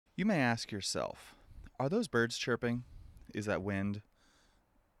You may ask yourself, are those birds chirping? Is that wind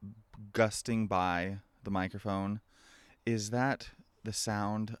gusting by the microphone? Is that the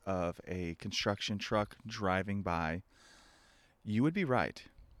sound of a construction truck driving by? You would be right,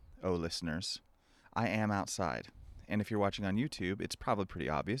 oh listeners. I am outside. And if you're watching on YouTube, it's probably pretty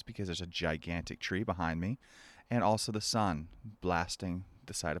obvious because there's a gigantic tree behind me and also the sun blasting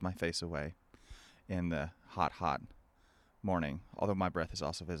the side of my face away in the hot, hot morning. Although my breath is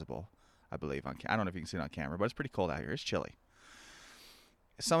also visible, I believe. I don't know if you can see it on camera, but it's pretty cold out here. It's chilly.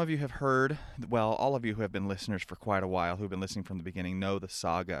 Some of you have heard, well, all of you who have been listeners for quite a while, who have been listening from the beginning, know the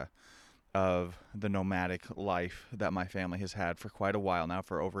saga of the nomadic life that my family has had for quite a while now,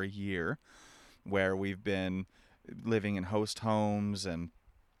 for over a year, where we've been living in host homes and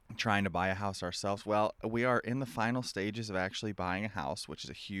trying to buy a house ourselves. Well, we are in the final stages of actually buying a house, which is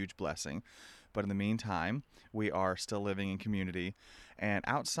a huge blessing. But in the meantime, we are still living in community. And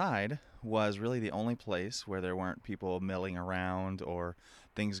outside was really the only place where there weren't people milling around or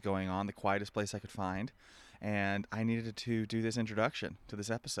things going on, the quietest place I could find. And I needed to do this introduction to this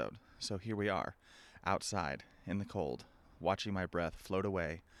episode. So here we are, outside in the cold, watching my breath float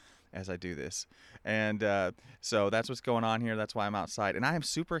away as I do this. And so that's what's going on here. That's why I'm outside. And I am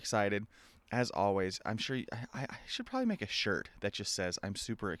super excited. As always, I'm sure I should probably make a shirt that just says I'm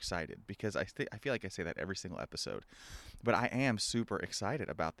super excited, because I feel like I say that every single episode. But I am super excited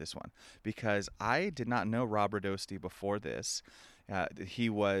about this one because I did not know Rob Radosti before this. He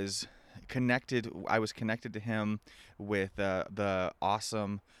was connected. I was connected to him with the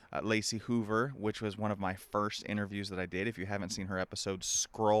awesome Lacey Hoover, which was one of my first interviews that I did. If you haven't seen her episode,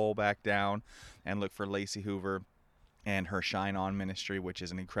 scroll back down and look for Lacey Hoover and her Shine On ministry, which is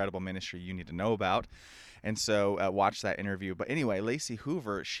an incredible ministry you need to know about. And so watch that interview. But anyway, Lacey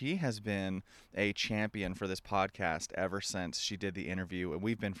Hoover, she has been a champion for this podcast ever since she did the interview. And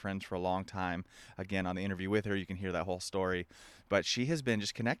we've been friends for a long time. Again, on the interview with her, you can hear that whole story. But she has been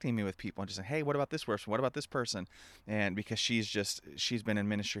just connecting me with people and just saying, hey, what about this person? What about this person? And because she's been in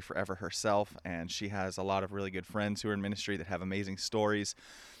ministry forever herself. And she has a lot of really good friends who are in ministry that have amazing stories.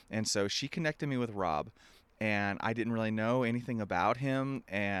 And so she connected me with Rob. And I didn't really know anything about him,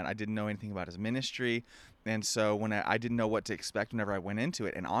 and I didn't know anything about his ministry. And so when I didn't know what to expect whenever I went into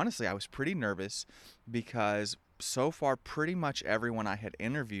it. And honestly, I was pretty nervous because so far, pretty much everyone I had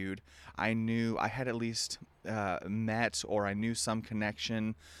interviewed, I knew I had at least met, or I knew some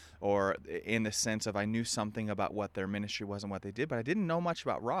connection, or in the sense of I knew something about what their ministry was and what they did, but I didn't know much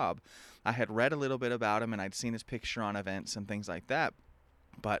about Rob. I had read a little bit about him, and I'd seen his picture on events and things like that,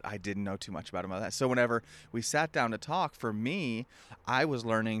 but I didn't know too much about him. So whenever we sat down to talk, for me, I was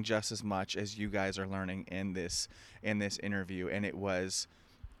learning just as much as you guys are learning in this interview. And it was,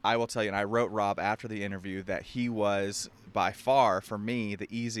 I will tell you, and I wrote Rob after the interview that he was by far, for me, the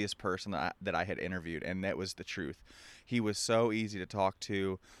easiest person that I had interviewed, and that was the truth. He was so easy to talk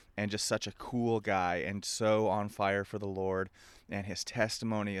to and just such a cool guy and so on fire for the Lord, and his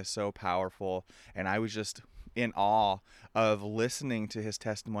testimony is so powerful, and I was just in awe of listening to his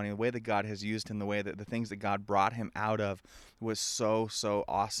testimony, the way that God has used him, the way that the things that God brought him out of was so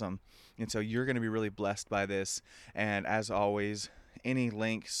awesome. And so you're going to be really blessed by this. And as always, any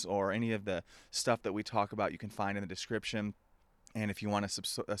links or any of the stuff that we talk about, you can find in the description. And if you want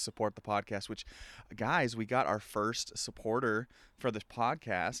to support the podcast, which, guys, we got our first supporter for this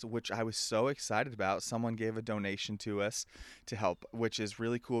podcast, which I was so excited about. Someone gave a donation to us to help, which is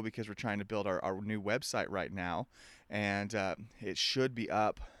really cool because we're trying to build our new website right now. And it should be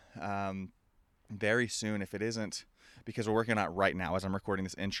up very soon. If it isn't, because we're working on it right now as I'm recording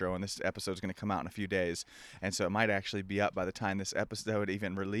this intro, and this episode is going to come out in a few days, and so it might actually be up by the time this episode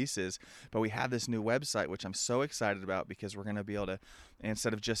even releases. But we have this new website, which I'm so excited about, because we're going to be able to,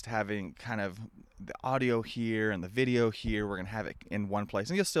 instead of just having kind of the audio here and the video here, we're going to have it in one place,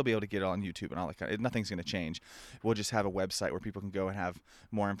 and you'll still be able to get it on YouTube and all that kind of, nothing's going to change. We'll just have a website where people can go and have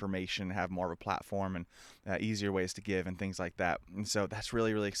more information, have more of a platform, and easier ways to give and things like that. And so that's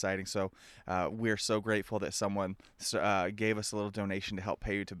really, really exciting. So we're so grateful that someone gave us a little donation to help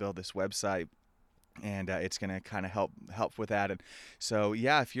pay to build this website. And it's going to kind of help with that. And so,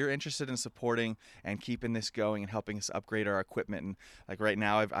 yeah, if you're interested in supporting and keeping this going and helping us upgrade our equipment, and like right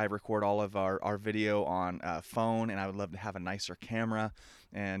now I record all of our video on phone, and I would love to have a nicer camera,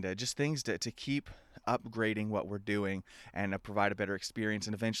 and just things to keep upgrading what we're doing and provide a better experience,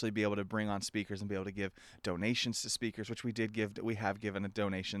 and eventually be able to bring on speakers and be able to give donations to speakers, which we have given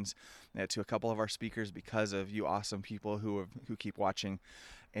donations to a couple of our speakers because of you awesome people who keep watching.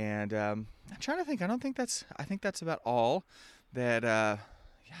 And I'm trying to think. I think that's about all that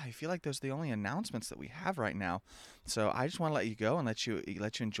yeah, I feel like those are the only announcements that we have right now. So I just want to let you go and let you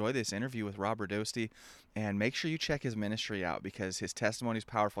enjoy this interview with Rob Radosti, and make sure you check his ministry out because his testimony is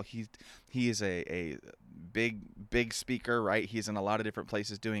powerful. He is a big speaker, right? He's in a lot of different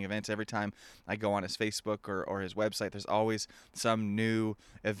places doing events. Every time I go on his Facebook or his website, there's always some new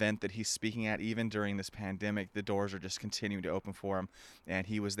event that he's speaking at. Even during this pandemic, the doors are just continuing to open for him. And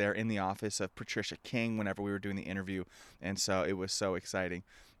he was there in the office of Patricia King whenever we were doing the interview, and so it was so exciting.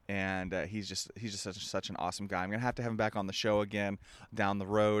 And he's just such an awesome guy. I'm gonna have to have him back on the show again down the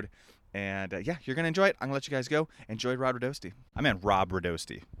road. And yeah, you're gonna enjoy it. I'm gonna let you guys go. Enjoy Rod Radosti. I meant Rob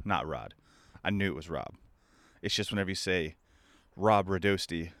Radosti, not Rod. I knew it was Rob. It's just whenever you say Rob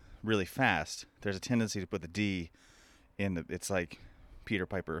Radosti really fast, there's a tendency to put the D in the. It's like Peter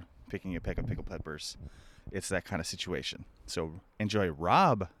Piper picking a peck of pickled peppers. It's that kind of situation. So enjoy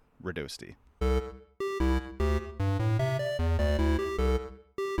Rob Radosti.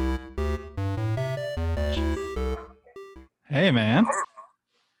 Hey, man.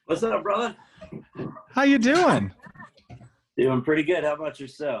 What's up, brother? How you doing? Doing pretty good. How about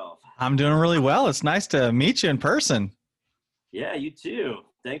yourself? I'm doing really well. It's nice to meet you in person. Yeah, you too.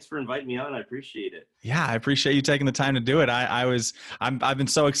 Thanks for inviting me on. I appreciate it. Yeah, I appreciate you taking the time to do it. I've been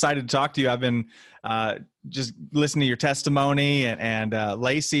so excited to talk to you. I've been just listening to your testimony, and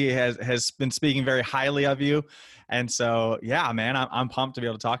Lacey has been speaking very highly of you, and so yeah, man, I'm pumped to be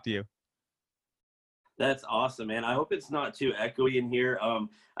able to talk to you. That's awesome, man. I hope it's not too echoey in here.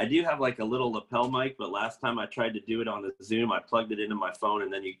 I do have like a little lapel mic, but last time I tried to do it on the Zoom, I plugged it into my phone,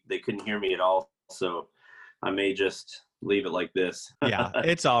 and then they couldn't hear me at all. So I may just leave it like this. Yeah,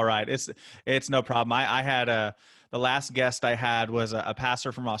 it's all right. It's no problem. I had the last guest I had was a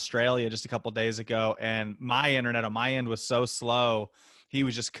pastor from Australia just a couple of days ago, and my internet on my end was so slow. He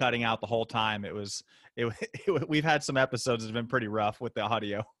was just cutting out the whole time. We've had some episodes that have been pretty rough with the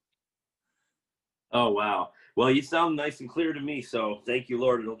audio. Oh, wow. Well, you sound nice and clear to me, so thank you,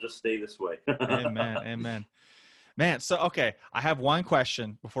 Lord. It'll just stay this way. Amen. Amen. Man, so okay, I have one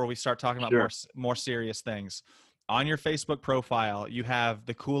question before we start talking about Sure. more serious things. On your Facebook profile, you have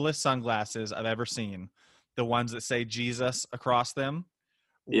the coolest sunglasses I've ever seen. The ones that say Jesus across them.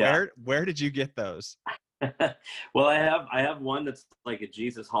 Yeah. Where did you get those? Well, I have one that's like a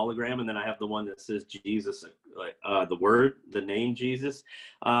Jesus hologram, and then I have the one that says Jesus, like the name Jesus.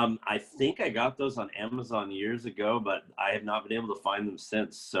 I think I got those on Amazon years ago, but I have not been able to find them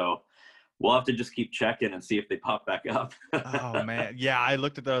since. So we'll have to just keep checking and see if they pop back up. Oh man, yeah, I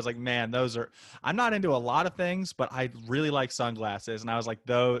looked at those like, man, those are. I'm not into a lot of things, but I really like sunglasses, and I was like,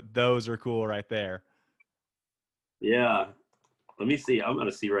 those are cool right there. Yeah. Let me see. I'm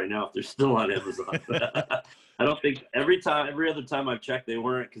gonna see right now if they're still on Amazon. I don't think every other time I've checked, they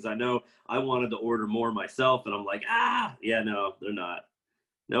weren't, because I know I wanted to order more myself, and I'm like, yeah, no, they're not.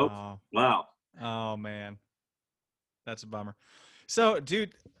 Nope. Oh, Wow. oh man, that's a bummer. So,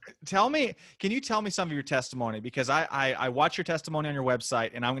 dude, can you tell me some of your testimony? Because I watch your testimony on your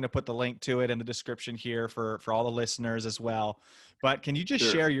website, and I'm going to put the link to it in the description here for all the listeners as well. But can you just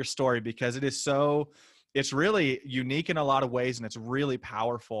Sure. share your story? Because it's really unique in a lot of ways, and it's really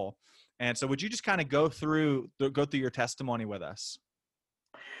powerful. And so would you just kind of go through your testimony with us?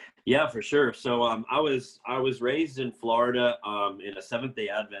 Yeah, for sure. So I was raised in Florida in a Seventh-day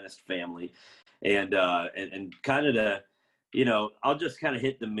Adventist family, and kind of I'll just kind of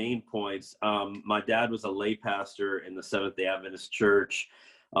hit the main points. My dad was a lay pastor in the Seventh-day Adventist Church.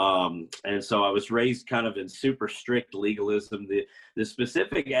 And so I was raised kind of in super strict legalism. The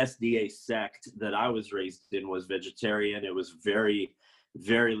specific SDA sect that I was raised in was vegetarian. It was very,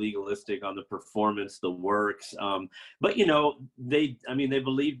 very legalistic on the performance, the works. But they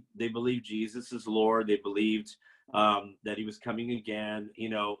believed Jesus is Lord. They believed that he was coming again.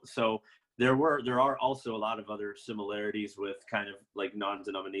 So there are also a lot of other similarities with kind of like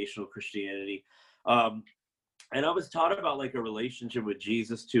non-denominational Christianity. And I was taught about like a relationship with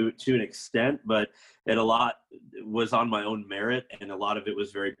Jesus to an extent, but a lot was on my own merit, and a lot of it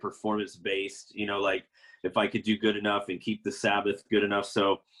was very performance based. Like if I could do good enough and keep the Sabbath good enough.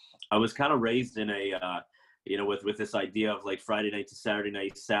 So I was kind of raised in a with this idea of like Friday night to Saturday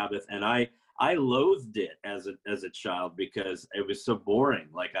night Sabbath, and I loathed it as a child because it was so boring.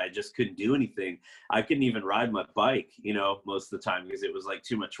 Like I just couldn't do anything. I couldn't even ride my bike, most of the time because it was like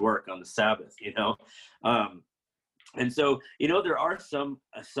too much work on the Sabbath, And so, there are some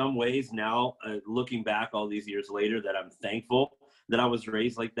ways now, looking back all these years later, that I'm thankful that I was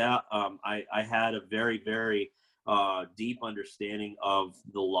raised like that. I had a very, very deep understanding of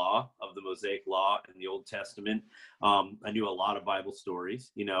the law, of the Mosaic Law in the Old Testament. I knew a lot of Bible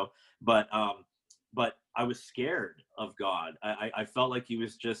stories, but I was scared of God. I felt like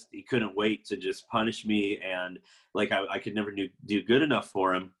he couldn't wait to just punish me, and like I could never do good enough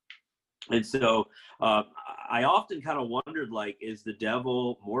for him. And so uh, I often kind of wondered, like, is the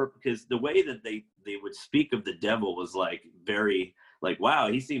devil more, because the way that they would speak of the devil was like very like,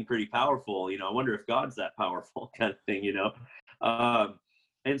 wow, he seemed pretty powerful. I wonder if God's that powerful kind of thing. Um,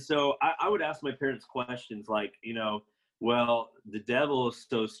 and so I would ask my parents questions like, well, the devil is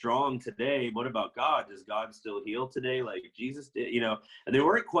so strong today. What about God? Does God still heal today like Jesus did? And they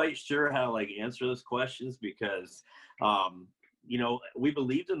weren't quite sure how to like answer those questions because, we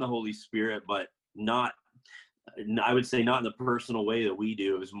believed in the Holy Spirit, but not, I would say, not in the personal way that we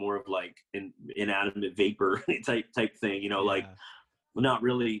do. It was more of like an inanimate vapor type thing, like Yeah. not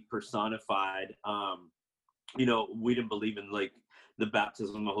really personified. We didn't believe in like the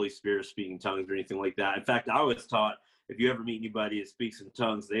baptism of the Holy Spirit, speaking tongues or anything like that. In fact, I was taught if you ever meet anybody that speaks in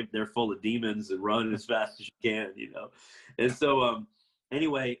tongues, they're full of demons and run as fast as you can. And so,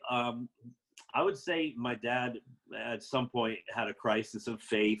 anyway, I would say my dad at some point had a crisis of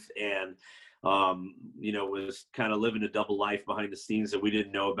faith and, was kind of living a double life behind the scenes that we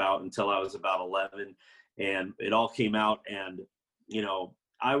didn't know about until I was about 11. And it all came out. And,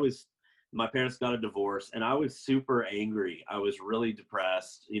 my parents got a divorce and I was super angry. I was really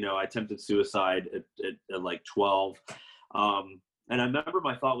depressed. I attempted suicide at like 12. And I remember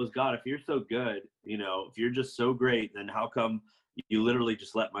my thought was, God, if you're so good, if you're just so great, then how come you literally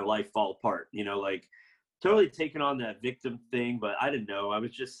just let my life fall apart? Like totally taking on that victim thing, but I didn't know. I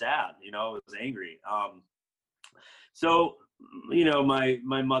was just sad. I was angry. So,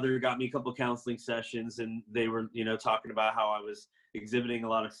 my mother got me a couple counseling sessions and they were, talking about how I was exhibiting a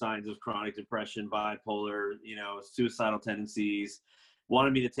lot of signs of chronic depression, bipolar, suicidal tendencies,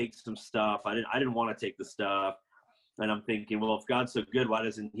 wanted me to take some stuff. I didn't want to take the stuff. And I'm thinking, well, if God's so good, why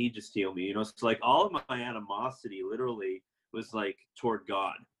doesn't he just heal me? It's like all of my animosity literally was like toward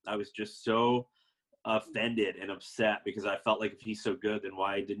God. I was just so offended and upset because I felt like if he's so good, then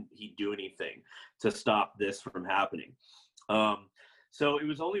why didn't he do anything to stop this from happening? So it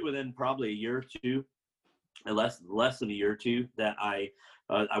was only within probably a year or two, less than a year or two, that I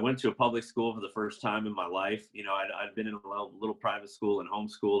went to a public school for the first time in my life. I'd been in a little private school and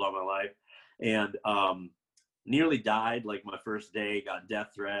homeschooled all my life, and nearly died like my first day. Got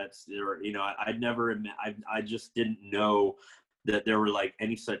death threats. I just didn't know that there were like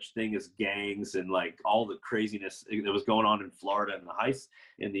any such thing as gangs and like all the craziness that was going on in Florida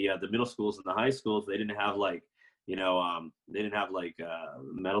in the middle schools and the high schools. They didn't have like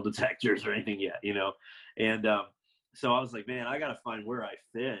metal detectors or anything yet, and so I was like, man, I gotta find where I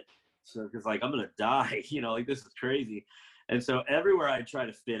fit, so because like I'm gonna die, like this is crazy. And so everywhere I tried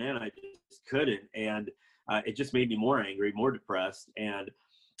to fit in, I just couldn't, and it just made me more angry, more depressed. And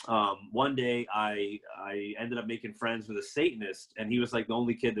one day I ended up making friends with a Satanist, and he was like the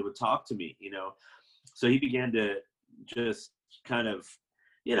only kid that would talk to me, so he began to just kind of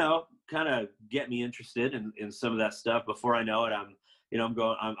get me interested in some of that stuff. Before I know it,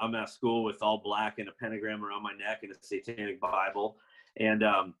 I'm at school with all black and a pentagram around my neck and a satanic Bible. And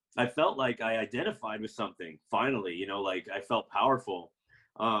I felt like I identified with something finally, like I felt powerful.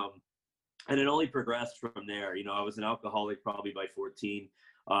 And it only progressed from there. I was an alcoholic probably by 14.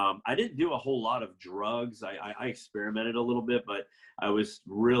 I didn't do a whole lot of drugs. I experimented a little bit, but I was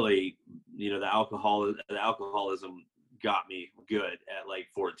really, the alcoholism got me good at like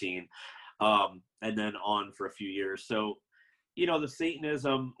 14, and then on for a few years. So, the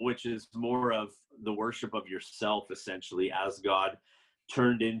Satanism, which is more of the worship of yourself, essentially, as God,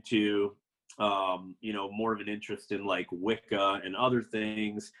 turned into, more of an interest in like Wicca and other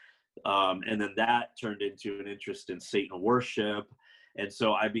things. And then that turned into an interest in Satan worship. And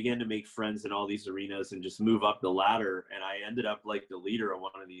so I began to make friends in all these arenas and just move up the ladder. And I ended up like the leader of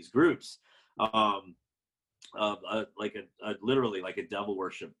one of these groups. Literally like a devil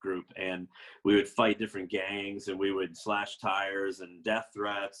worship group, and we would fight different gangs, and we would slash tires and death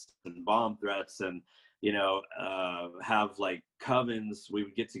threats and bomb threats, and have like covens. We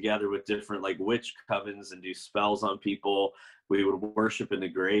would get together with different like witch covens and do spells on people. We would worship in the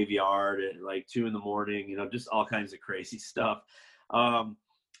graveyard at like 2 a.m, just all kinds of crazy stuff.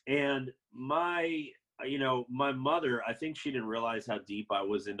 And my mother, I think she didn't realize how deep I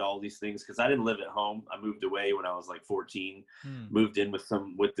was into all these things, because I didn't live at home. I moved away when I was like 14, moved in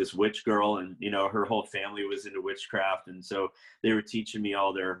with this witch girl, and her whole family was into witchcraft, and so they were teaching me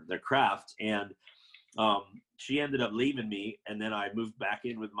all their craft. And she ended up leaving me, and then I moved back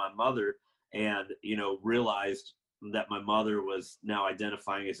in with my mother, and realized that my mother was now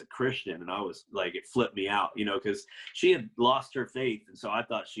identifying as a Christian, and I was like, it flipped me out, because she had lost her faith, and so I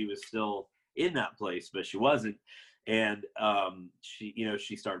thought she was still in that place, but she wasn't. And she, you know,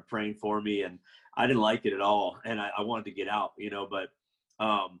 she started praying for me, and I didn't like it at all, and I wanted to get out, you know. But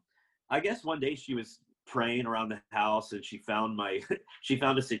I guess one day she was praying around the house, and she found my she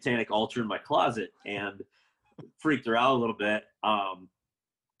found a satanic altar in my closet, and freaked her out a little bit.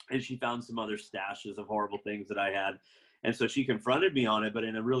 And she found some other stashes of horrible things that I had. And so she confronted me on it, but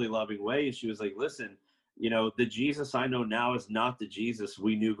in a really loving way. And she was like, listen, you know, the Jesus I know now is not the Jesus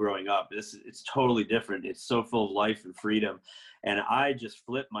we knew growing up. It's totally different. It's so full of life and freedom. And I just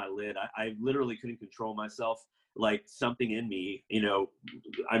flipped my lid. I literally couldn't control myself. Like something in me, you know,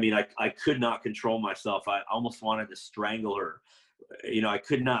 I mean, I could not control myself. I almost wanted to strangle her. You know, I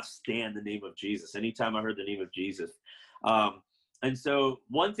could not stand the name of Jesus. Anytime I heard the name of Jesus. And so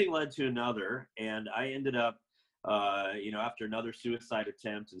one thing led to another, and I ended up, you know, after another suicide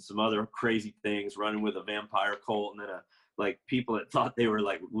attempt and some other crazy things, running with a vampire cult, and then like people that thought they were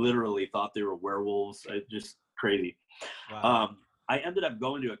like literally thought they were werewolves, just crazy. Wow. I ended up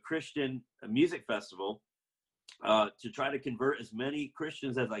going to a Christian music festival to try to convert as many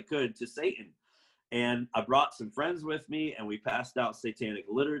Christians as I could to Satan. And I brought some friends with me, and we passed out satanic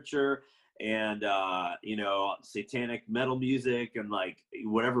literature and you know, satanic metal music and like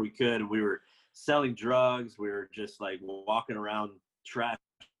whatever we could. And we were selling drugs. We were just like walking around trash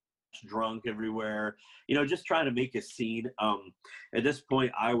drunk everywhere, you know, just trying to make a scene. At this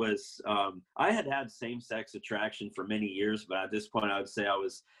point, I had had same-sex attraction for many years, but at this point, I would say I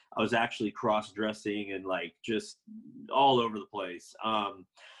was actually cross-dressing and like just all over the place.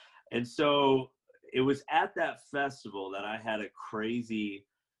 And so it was at that festival that I had a crazy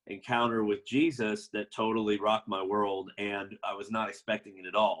encounter with Jesus that totally rocked my world, and I was not expecting it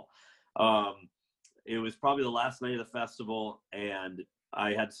at all. It was probably the last night of the festival, and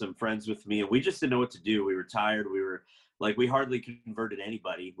I had some friends with me, and we just didn't know what to do. We were tired. We were like, we hardly converted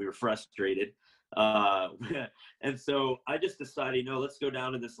anybody. We were frustrated. And so I just decided, you know, let's go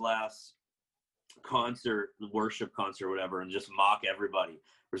down to this last concert, worship concert, whatever, and just mock everybody.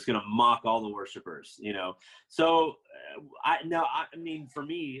 We're just gonna mock all the worshipers, you know. So I mean, for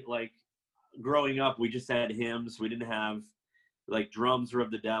me, like growing up, we just had hymns. We didn't have like drums were of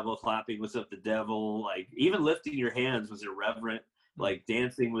the devil, clapping was of the devil. Like even lifting your hands was irreverent. Like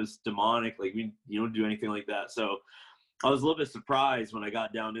dancing was demonic. Like you don't do anything like that. So I was a little bit surprised when I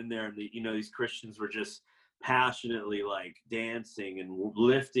got down in there, and you know, these Christians were just passionately like dancing and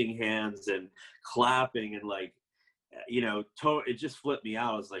lifting hands and clapping and like, you know, it just flipped me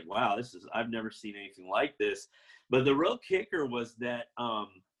out. I was like, wow, I've never seen anything like this. But the real kicker was that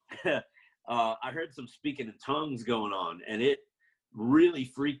I heard some speaking in tongues going on, and it really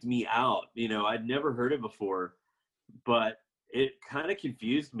freaked me out. You know, I'd never heard it before, but it kind of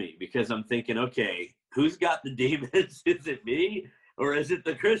confused me because I'm thinking, okay, who's got the demons? Is it me or is it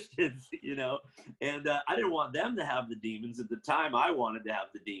the Christians? You know, and I didn't want them to have the demons at the time. I wanted to have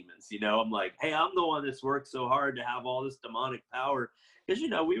the demons. You know, I'm like, hey, I'm the one that's worked so hard to have all this demonic power. Because, you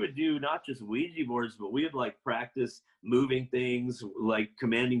know, we would do not just Ouija boards, but we would like practice moving things, like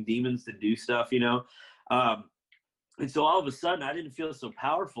commanding demons to do stuff, you know. And so all of a sudden, I didn't feel so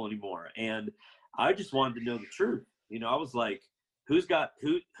powerful anymore. And I just wanted to know the truth. You know, I was like, who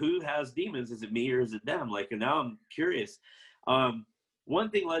has demons? Is it me or is it them? Like, and now I'm curious. One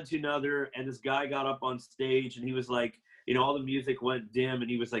thing led to another, and this guy got up on stage and he was like, you know, all the music went dim, and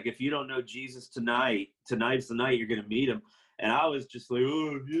he was like, if you don't know Jesus tonight's the night you're going to meet him. And I was just like,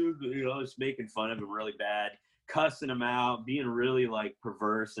 oh, you know, just making fun of him really bad, cussing him out, being really like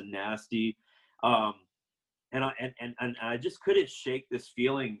perverse and nasty. And I just couldn't shake this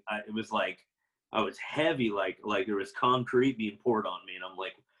feeling. It was like I was heavy, like there was concrete being poured on me, and I'm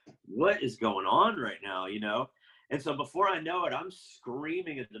like, what is going on right now, you know? And so before I know it, I'm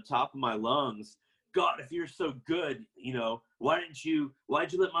screaming at the top of my lungs, God, if you're so good, you know, why'd you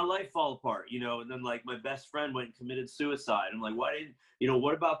let my life fall apart, you know? And then like my best friend went and committed suicide. I'm like, why didn't, you know,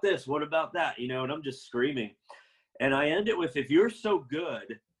 what about this? What about that? You know, and I'm just screaming. And I end it with, if you're so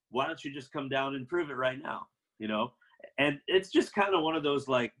good, why don't you just come down and prove it right now? You know? And it's just kind of one of those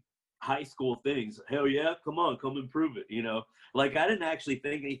like high school things. Hell yeah, come on, come and prove it, you know? Like I didn't actually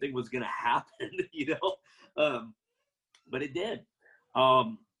think anything was gonna happen, you know? But it did.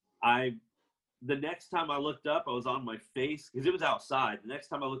 The next time I looked up, I was on my face because it was outside. The next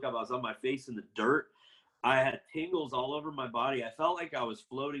time I looked up, I was on my face in the dirt. I had tingles all over my body. I felt like I was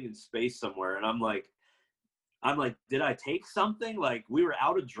floating in space somewhere. And I'm like, did I take something? Like we were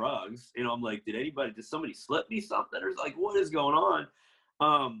out of drugs. You know, I'm like, did somebody slip me something? Or like, what is going on?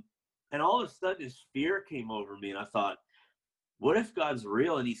 And all of a sudden this fear came over me. And I thought, what if God's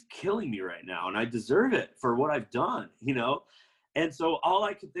real and he's killing me right now? And I deserve it for what I've done, you know? And so all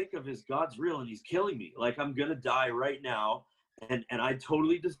I could think of is God's real and he's killing me. Like I'm going to die right now. And I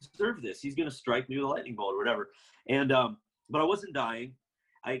totally deserve this. He's going to strike me with a lightning bolt or whatever. And, but I wasn't dying.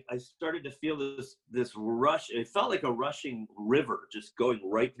 I started to feel this rush. It felt like a rushing river just going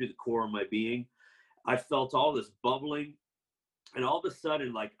right through the core of my being. I felt all this bubbling. And all of a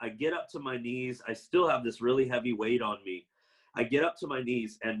sudden, like I get up to my knees. I still have this really heavy weight on me. I get up to my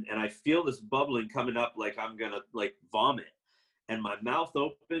knees and I feel this bubbling coming up like I'm going to like vomit. And my mouth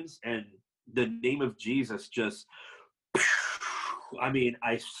opens and the name of Jesus just, I mean,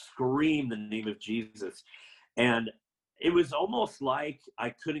 I screamed the name of Jesus. And it was almost like I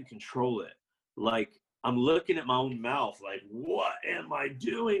couldn't control it. Like I'm looking at my own mouth, like, what am I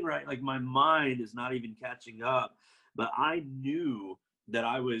doing right? Like my mind is not even catching up. But I knew that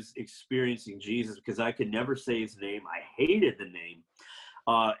I was experiencing Jesus because I could never say his name. I hated the name.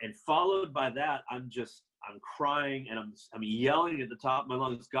 And followed by that, I'm crying and I'm yelling at the top of my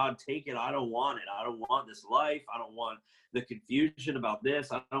lungs, God, take it. I don't want it. I don't want this life. I don't want the confusion about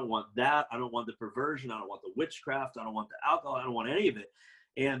this. I don't want that. I don't want the perversion. I don't want the witchcraft. I don't want the alcohol. I don't want any of it.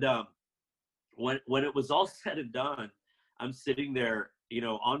 And when it was all said and done, I'm sitting there, you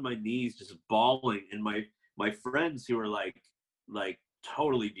know, on my knees, just bawling. And my friends who are like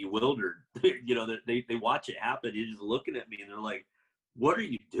totally bewildered, you know, they watch it happen. They're just looking at me and they're like, what are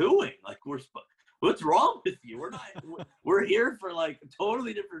you doing? Like, what's wrong with you? We're here for like a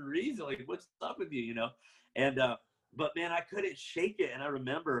totally different reason. Like, what's up with you, you know? And, but man, I couldn't shake it. And I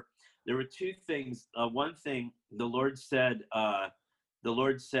remember there were two things. One thing the Lord said,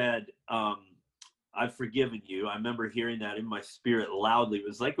 I've forgiven you. I remember hearing that in my spirit loudly. It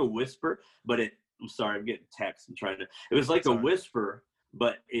was like a whisper, but I'm sorry, I'm getting text. It was like a whisper,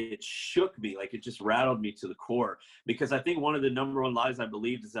 but it shook me. Like it just rattled me to the core, because I think one of the number one lies I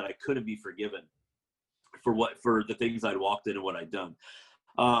believed is that I couldn't be forgiven for the things I'd walked in and what I'd done.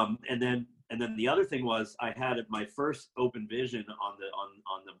 And then the other thing was I had my first open vision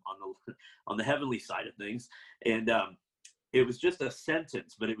on the heavenly side of things. And, it was just a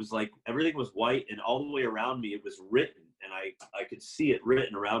sentence, but it was like everything was white, and all the way around me it was written, and I could see it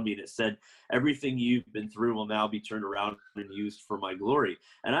written around me, and it said, everything you've been through will now be turned around and used for my glory.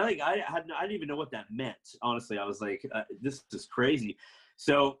 And I didn't even know what that meant. Honestly, I was like, this is crazy.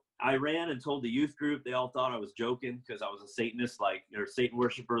 So I ran and told the youth group. They all thought I was joking because I was a Satanist, or Satan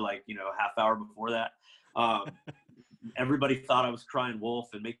worshiper, like, you know, a half hour before that. Everybody thought I was crying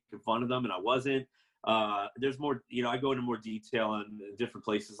wolf and making fun of them, and I wasn't. There's more, you know, I go into more detail on different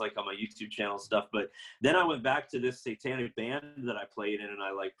places, like on my YouTube channel and stuff. But then I went back to this satanic band that I played in, and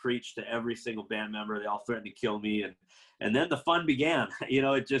I like preached to every single band member. They all threatened to kill me. And then the fun began. You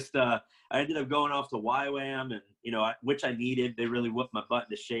know, it just, I ended up going off to YWAM, and, you know, which I needed. They really whooped my butt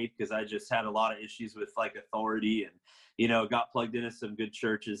into shape because I just had a lot of issues with like authority, and, you know, got plugged into some good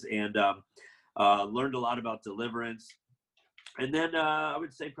churches, and learned a lot about deliverance. And then I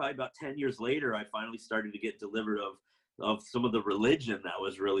would say probably about 10 years later, I finally started to get delivered of some of the religion that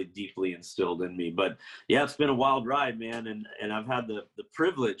was really deeply instilled in me. But yeah, it's been a wild ride, man. And I've had the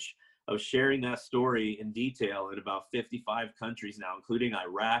privilege of sharing that story in detail in about 55 countries now, including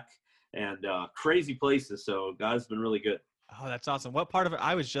Iraq and crazy places. So God's been really good. Oh, that's awesome. What part of it?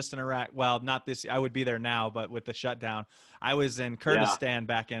 I was just in Iraq. Well, not this. I would be there now, but with the shutdown, I was in Kurdistan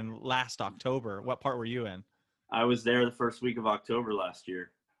back in last October. What part were you in? I was there the first week of October last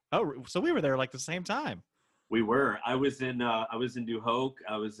year. Oh, so we were there like the same time. We were. I was in Duhok.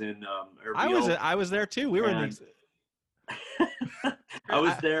 I was in Erbil. I was there too. We were in I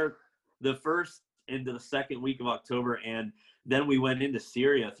was there the first into the second week of October, and then we went into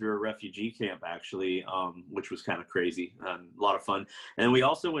Syria through a refugee camp, actually, which was kind of crazy, a lot of fun. And we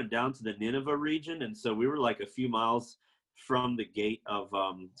also went down to the Nineveh region, and so we were like a few miles from the gate of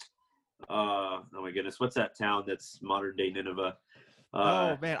oh my goodness, what's that town that's modern day Nineveh?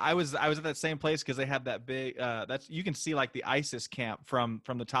 Oh man, I was at that same place because they have that big that's, you can see like the ISIS camp from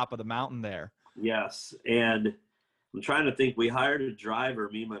the top of the mountain there. Yes. And I'm trying to think, we hired a driver,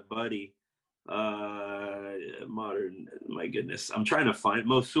 me and my buddy, my goodness, I'm trying to find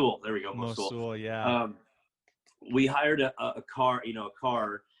Mosul. There we go. Mosul, yeah. We hired a car,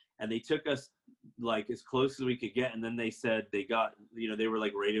 and they took us like as close as we could get, and then they said they got, they were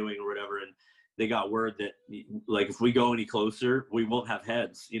like radioing or whatever, and they got word that like if we go any closer we won't have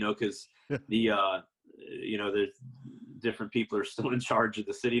heads, because there's different people are still in charge of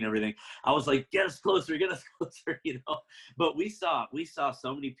the city and everything. I was like, get us closer, but we saw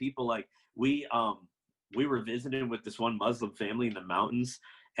so many people. Like we were visiting with this one Muslim family in the mountains,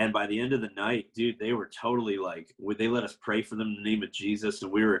 And by the end of the night, dude, they were totally like, they let us pray for them in the name of Jesus.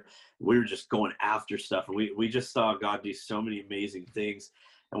 And we were just going after stuff. And we just saw God do so many amazing things.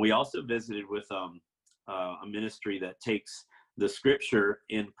 And we also visited with a ministry that takes the scripture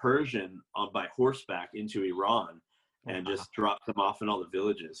in Persian by horseback into Iran and just dropped them off in all the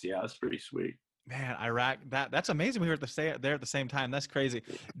villages. Yeah, it's pretty sweet. Man, Iraq, that's amazing. We were there at the same time. That's crazy.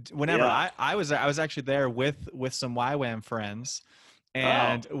 Whenever Yeah. I was actually there with some YWAM friends.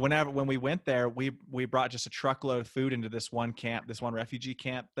 And when we went there, we brought just a truckload of food into this one camp, this one refugee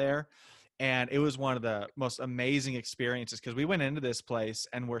camp there. And it was one of the most amazing experiences because we went into this place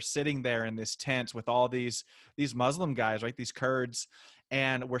and we're sitting there in this tent with all these Muslim guys, right? These Kurds.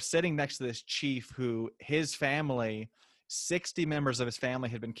 And we're sitting next to this chief who his family, 60 members of his family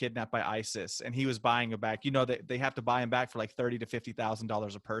had been kidnapped by ISIS, and he was buying them back. You know, they have to buy them back for like $30,000 to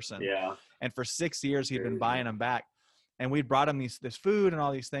 $50,000 a person. Yeah. And for 6 years, he'd been buying them back. And we'd brought him this food and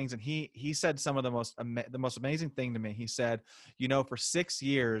all these things. And he said some of the most amazing thing to me. He said, you know, for 6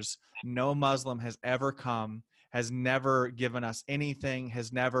 years, no Muslim has ever come, has never given us anything,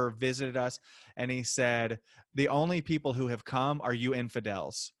 has never visited us. And he said, the only people who have come are you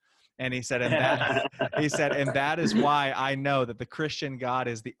infidels. And he said, and that is why I know that the Christian God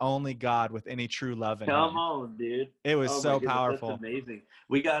is the only God with any true love in him. Come on, dude. It was so powerful. That's amazing.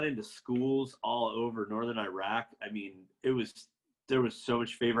 We got into schools all over northern Iraq. I mean, there was so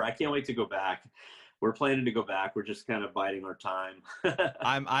much favor. I can't wait to go back. We're planning to go back. We're just kind of biding our time.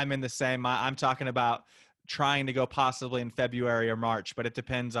 I'm in the same. I'm talking about trying to go possibly in February or March, but it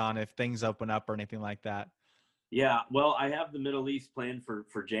depends on if things open up or anything like that. Yeah, well, I have the Middle East planned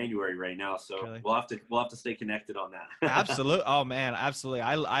for January right now, so Really? we'll have to stay connected on that. Absolutely. Oh man, absolutely.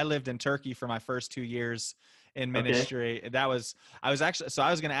 I lived in Turkey for my first 2 years in ministry. Okay. I was going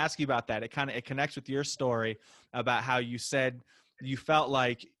to ask you about that. It connects with your story about how you said you felt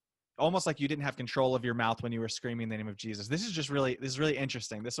like almost like you didn't have control of your mouth when you were screaming the name of Jesus. This is really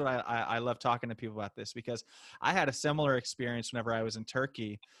interesting. This is what I love talking to people about this, because I had a similar experience whenever I was in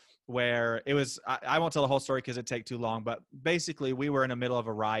Turkey, where it was, I won't tell the whole story because it'd take too long, but basically we were in the middle of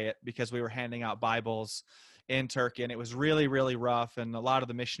a riot because we were handing out Bibles in Turkey, and it was really, really rough. And a lot of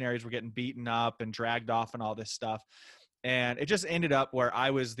the missionaries were getting beaten up and dragged off and all this stuff. And it just ended up where I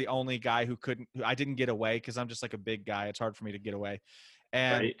was the only guy who I didn't get away because I'm just like a big guy. It's hard for me to get away.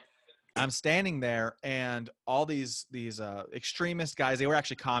 And right. I'm standing there, and all these extremist guys, they were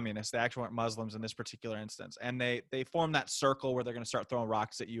actually communists. They actually weren't Muslims in this particular instance. And they formed that circle where they're going to start throwing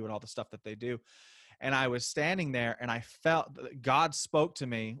rocks at you and all the stuff that they do. And I was standing there, and I felt God spoke to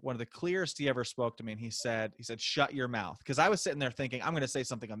me, one of the clearest he ever spoke to me. And he said, shut your mouth. Because I was sitting there thinking, I'm going to say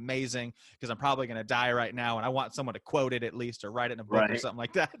something amazing because I'm probably going to die right now. And I want someone to quote it at least, or write it in a book or something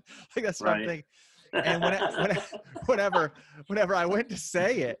like that. Like that's what I'm thinking. And whenever I went to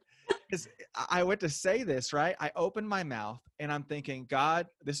say it, I went to say this, right? I opened my mouth and I'm thinking, God,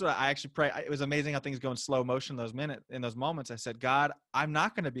 this is what I actually pray. It was amazing how things go in slow motion in those moments. I said, God, I'm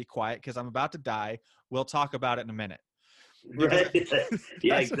not going to be quiet because I'm about to die. We'll talk about it in a minute. Right.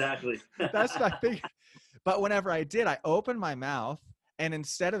 Yeah, exactly. That's what I think. But whenever I did, I opened my mouth, and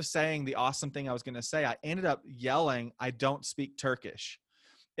instead of saying the awesome thing I was going to say, I ended up yelling, I don't speak Turkish.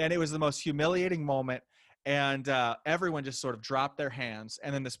 And it was the most humiliating moment. And everyone just sort of dropped their hands.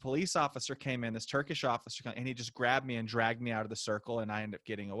 And then this police officer came in, this Turkish officer, and he just grabbed me and dragged me out of the circle, and I ended up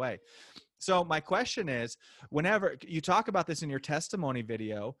getting away. So my question is, whenever you talk about this in your testimony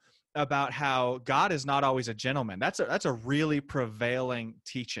video about how God is not always a gentleman, that's a really prevailing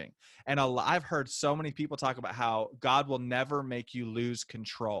teaching. And I've heard so many people talk about how God will never make you lose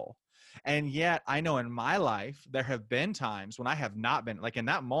control. And yet I know in my life, there have been times when I have not been, like in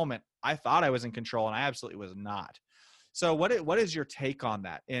that moment, I thought I was in control and I absolutely was not. So what is your take on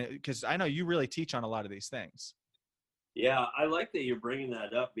that? Because I know you really teach on a lot of these things. Yeah, I like that you're bringing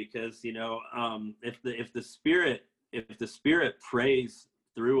that up because, you know, if the Spirit prays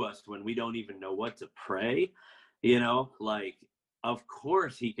through us when we don't even know what to pray, you know, like, of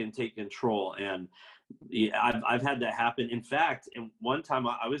course he can take control. And I've had that happen. In fact, one time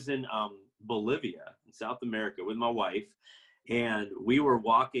I was in Bolivia, in South America, with my wife, and we were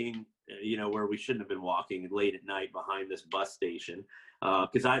walking, you know, where we shouldn't have been walking late at night behind this bus station,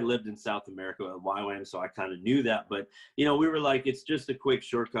 because I lived in South America at YWAM, so I kind of knew that. But, you know, we were like, it's just a quick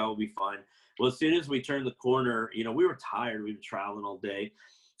shortcut, we'll be fine. Well, as soon as we turned the corner, you know, we were tired. We've been traveling all day.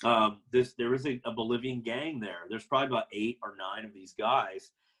 There was a Bolivian gang there. There's probably about 8 or 9 of these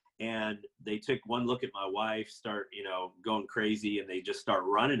guys. And they took one look at my wife, start, you know, going crazy, and they just start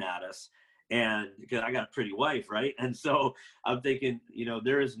running at us. And because I got a pretty wife, right? And so I'm thinking,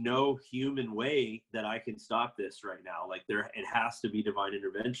 there is no human way that I can stop this right now. Like it has to be divine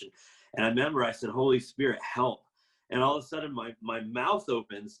intervention. And I remember I said, Holy Spirit, help. And all of a sudden my mouth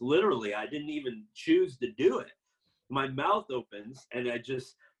opens. Literally, I didn't even choose to do it. My mouth opens and I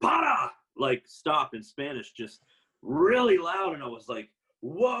just, para, like stop in Spanish, just really loud. And I was like,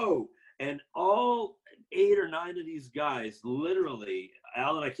 whoa. And all 8 or 9 of these guys, literally,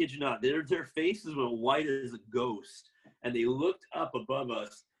 Alan, I kid you not, their faces went white as a ghost. And they looked up above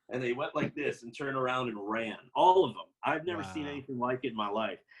us and they went like this and turned around and ran. All of them. I've never seen anything like it in my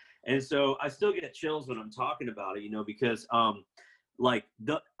life. And so I still get chills when I'm talking about it, because I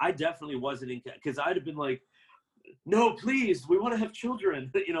definitely wasn't in, because I'd have been like, no, please, we want to have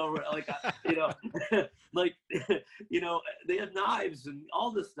children, like, they had knives and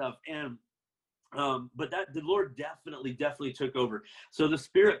all this stuff. And, but that the Lord definitely took over. So the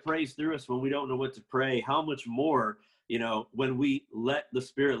Spirit prays through us when we don't know what to pray. How much more, when we let the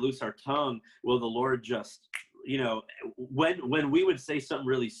Spirit loose our tongue, will the Lord just, when we would say something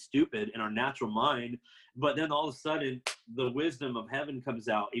really stupid in our natural mind, but then all of a sudden the wisdom of heaven comes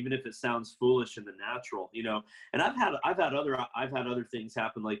out, even if it sounds foolish in the natural, and I've had other things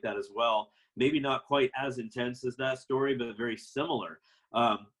happen like that as well. Maybe not quite as intense as that story, but very similar,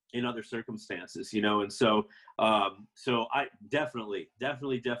 in other circumstances, and so I definitely.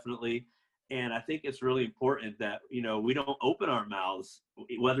 And I think it's really important that, we don't open our mouths,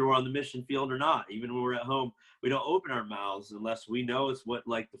 whether we're on the mission field or not. Even when we're at home, we don't open our mouths unless we know it's what,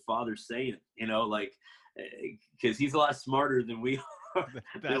 like, the Father's saying, because he's a lot smarter than we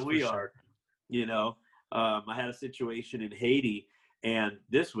are. I had a situation in Haiti, and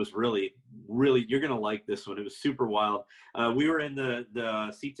this was really, you're going to like this one. It was super wild. We were in the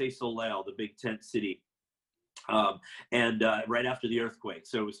Cité Soleil, the big tent city. And right after the earthquake.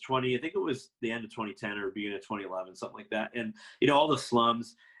 So it was I think it was the end of 2010 or beginning of 2011, something like that. And, all the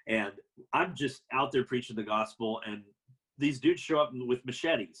slums, and I'm just out there preaching the gospel, and these dudes show up with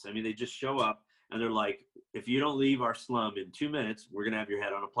machetes. I mean, they just show up and they're like, if you don't leave our slum in 2 minutes, we're going to have your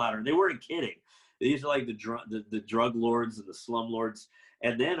head on a platter. And they weren't kidding. These are like the drug lords and the slum lords.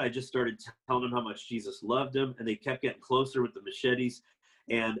 And then I just started telling them how much Jesus loved them, and they kept getting closer with the machetes.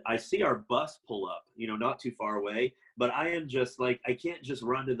 And I see our bus pull up, not too far away, but I am just like, I can't just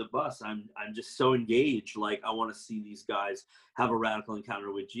run to the bus. I'm just so engaged. Like, I want to see these guys have a radical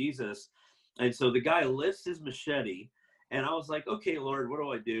encounter with Jesus. And so the guy lifts his machete, and I was like, okay, Lord, what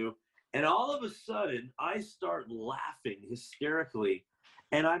do I do? And all of a sudden I start laughing hysterically.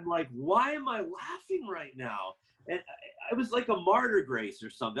 And I'm like, why am I laughing right now? And I was like a martyr grace or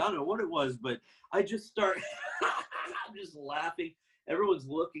something. I don't know what it was, but I just start, I'm just laughing. Everyone's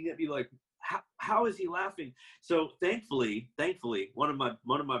looking at me like, how is he laughing? So thankfully, one of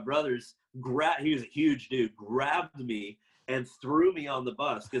my brothers he was a huge dude, grabbed me and threw me on the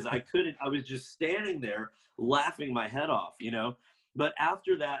bus because I was just standing there laughing my head off, But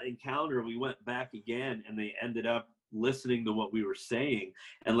after that encounter, we went back again, and they ended up listening to what we were saying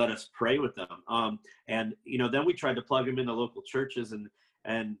and let us pray with them. And then we tried to plug them into local churches,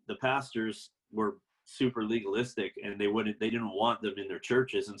 and the pastors were super legalistic, and they didn't want them in their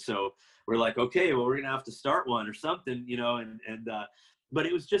churches. And so we're like, okay, well, we're gonna have to start one or something, but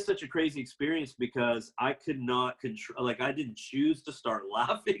it was just such a crazy experience because I could not control, like, I didn't choose to start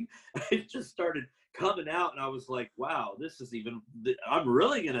laughing. It just started coming out, and I was like, wow, I'm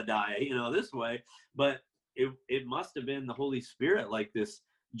really gonna die, this way. But it must have been the Holy Spirit, like this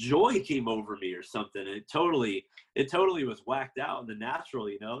joy came over me or something. It totally was whacked out in the natural,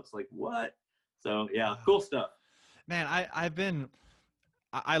 it's like, what? So yeah, cool stuff. Man,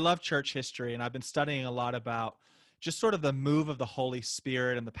 I love church history, and I've been studying a lot about just sort of the move of the Holy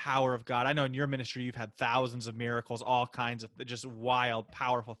Spirit and the power of God. I know in your ministry, you've had thousands of miracles, all kinds of just wild,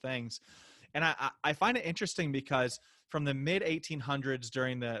 powerful things. And I find it interesting because from the mid 1800s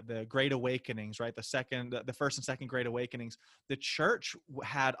during the Great Awakenings, right? The first and second Great Awakenings, the church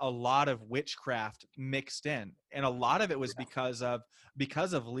had a lot of witchcraft mixed in. And a lot of it was because of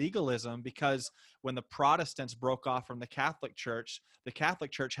legalism, because when the Protestants broke off from the Catholic Church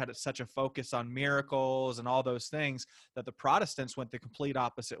had such a focus on miracles and all those things that the Protestants went the complete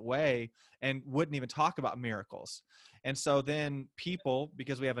opposite way and wouldn't even talk about miracles. And so then people,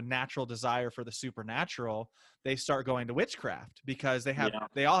 because we have a natural desire for the supernatural, they start going to witchcraft because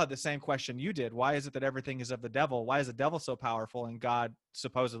they all had the same question you did. Why is it that everything is of the devil? Why is the devil so powerful and God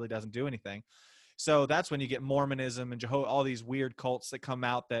supposedly doesn't do anything? So that's when you get Mormonism and Jehovah, all these weird cults that come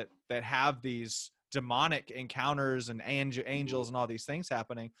out that have these demonic encounters and angels and all these things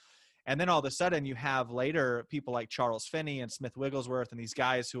happening. And then all of a sudden you have later people like Charles Finney and Smith Wigglesworth and these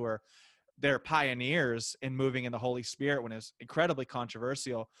guys who are they're pioneers in moving in the Holy Spirit when it's incredibly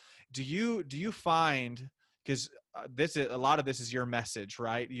controversial. Do you find, because this is a lot of this is your message,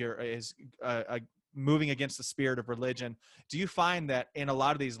 right? Moving against the spirit of religion. Do you find that in a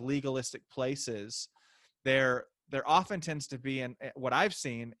lot of these legalistic places, there often tends to be, and what I've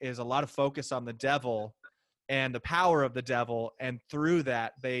seen is a lot of focus on the devil and the power of the devil, and through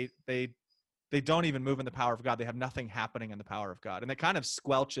that they don't even move in the power of God. They have nothing happening in the power of God, and it kind of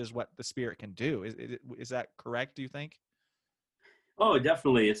squelches what the Spirit can do. Is that correct, do you think? Oh,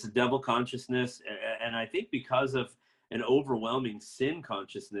 definitely. It's a devil consciousness. And I think because of an overwhelming sin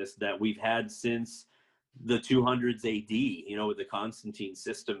consciousness that we've had since the 200s AD, with the Constantine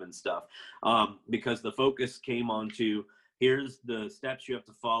system and stuff, because the focus came on to, here's the steps you have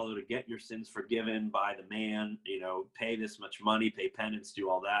to follow to get your sins forgiven by the man, pay this much money, pay penance, do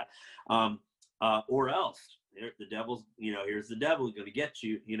all that. Or else the devil's, here's the devil going to get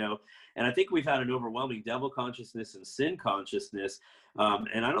you, and I think we've had an overwhelming devil consciousness and sin consciousness.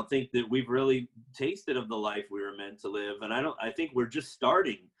 And I don't think that we've really tasted of the life we were meant to live. And I think we're just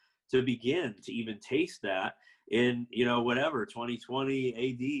starting to begin to even taste that in,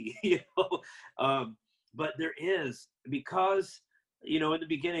 2020 AD, but there is, because, in the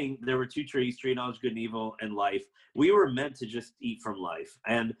beginning, there were two trees, tree of knowledge, good and evil, and life. We were meant to just eat from life.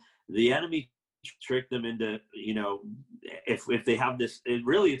 And the enemy trick them into, if they have this,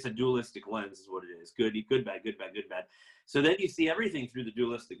 it's a dualistic lens is what it is. Good, bad, good, bad, good, bad. So then you see everything through the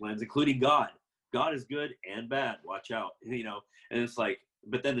dualistic lens, including God. God is good and bad. Watch out, and it's like,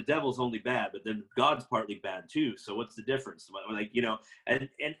 but then the devil's only bad, but then God's partly bad too. So what's the difference? And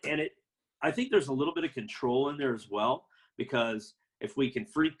it, I think there's a little bit of control in there as well, because if we can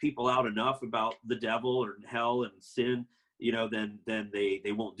freak people out enough about the devil or hell and sin, then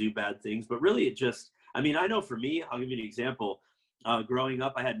they won't do bad things. But really it just, I know for me, I'll give you an example. Growing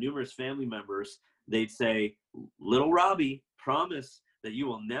up, I had numerous family members. They'd say, little Robbie, promise that you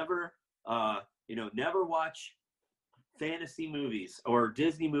will never, never watch fantasy movies or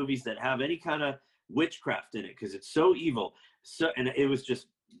Disney movies that have any kind of witchcraft in it, because it's so evil. And it was just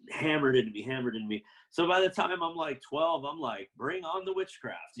hammered into me. So by the time I'm like 12, I'm like, bring on the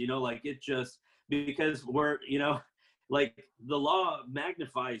witchcraft, it just, because we're, like the law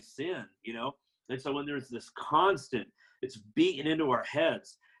magnifies sin, and so when there's this constant, it's beaten into our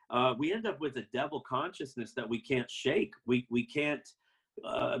heads, we end up with a devil consciousness that we can't shake. We can't,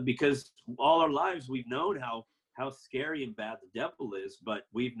 because all our lives we've known how scary and bad the devil is, but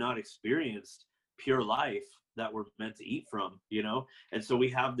we've not experienced pure life that we're meant to eat from, and so we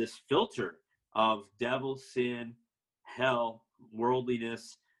have this filter of devil, sin, hell,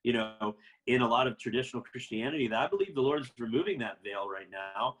 worldliness, in a lot of traditional Christianity, that I believe the Lord's removing that veil right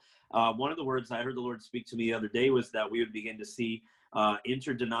now. One of the words I heard the Lord speak to me the other day was that we would begin to see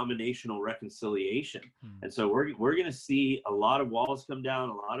interdenominational reconciliation. And so we're going to see a lot of walls come down,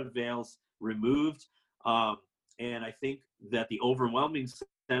 a lot of veils removed. And I think that the overwhelming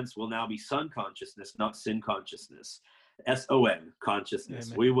sense will now be son consciousness, not sin consciousness. S-O-N, consciousness.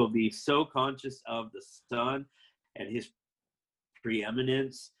 Amen. We will be so conscious of the Son and his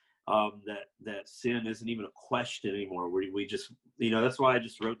preeminence, that sin isn't even a question anymore. We just, that's why I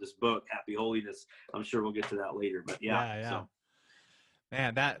just wrote this book, Happy Holiness. I'm sure we'll get to that later, but yeah. So.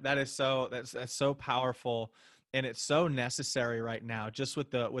 Man, that's so powerful, and it's so necessary right now, just with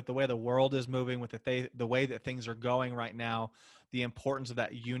the way the world is moving, with the way that things are going right now, the importance of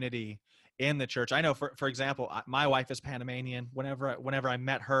that unity in the church. I know, for example, my wife is Panamanian. Whenever I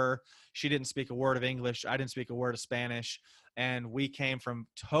met her, she didn't speak a word of English. I didn't speak a word of Spanish. And we came from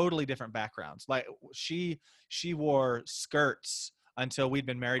totally different backgrounds. Like she wore skirts until we'd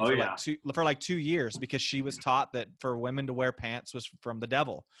been married for like 2 years, because she was taught that for women to wear pants was from the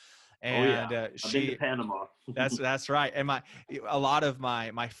devil. And I've been to Panama. that's right. And a lot of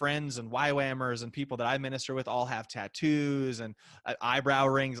my friends and YWAMers and people that I minister with all have tattoos and eyebrow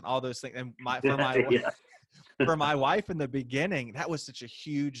rings and all those things. And for my wife in the beginning, that was such a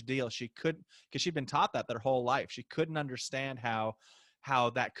huge deal. She couldn't, because she'd been taught that their whole life. She couldn't understand how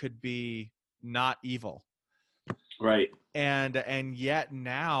that could be not evil. Right. And yet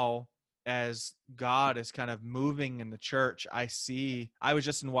now, as God is kind of moving in the church, I was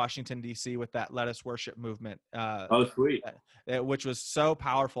just in Washington, D.C. with that Let Us Worship movement. Sweet. Which was so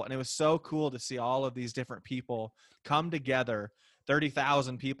powerful. And it was so cool to see all of these different people come together,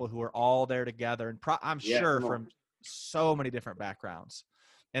 30,000 people who are all there together. And I'm sure from so many different backgrounds.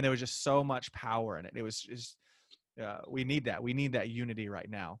 And there was just so much power in it. It was just, we need that. We need that unity right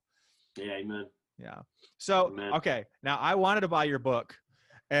now. Yeah, amen. Yeah. So, amen. Okay. Now, I wanted to buy your book.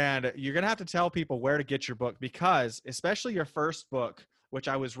 And you're going to have to tell people where to get your book, because especially your first book, which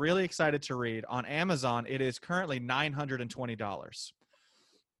I was really excited to read. On Amazon, it is currently $920.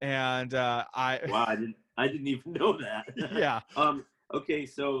 And Wow, I didn't even know that. Yeah. Okay,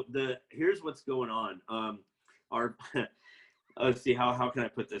 so here's what's going on. Our let's see, how can I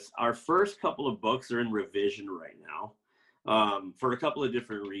put this? Our first couple of books are in revision right now, for a couple of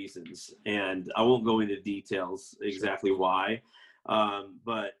different reasons, and I won't go into details exactly why.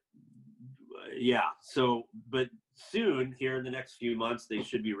 But yeah, but soon, here in the next few months, they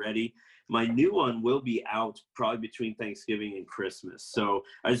should be ready. My new one will be out probably between Thanksgiving and Christmas. So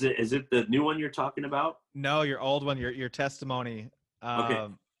is it the new one you're talking about? No, your old one, your testimony. Okay.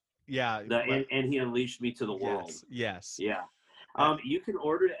 Yeah. And he unleashed me to the world. Yes. Yeah. You can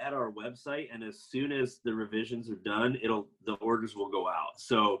order it at our website, and as soon as the revisions are done, the orders will go out.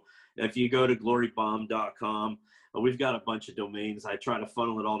 So if you go to glorybomb.com, we've got a bunch of domains. I try to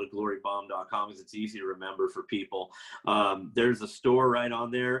funnel it all to glorybomb.com because it's easy to remember for people. There's a store right on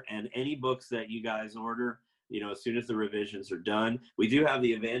there, and any books that you guys order, as soon as the revisions are done, we do have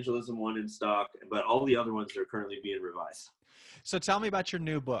the evangelism one in stock, but all the other ones are currently being revised. So tell me about your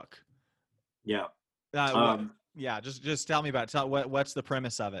new book. Yeah. Just tell me about it. What's the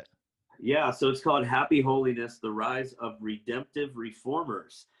premise of it? Yeah, so it's called Happy Holiness, The Rise of Redemptive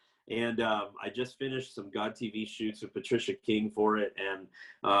Reformers. And I just finished some God TV shoots with Patricia King for it. And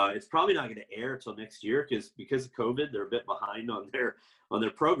it's probably not going to air till next year because of COVID, they're a bit behind on their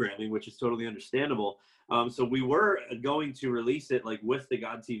programming, which is totally understandable. So we were going to release it like with the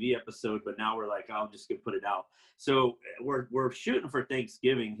God TV episode, but now we're like, I'm just going to put it out. So we're shooting for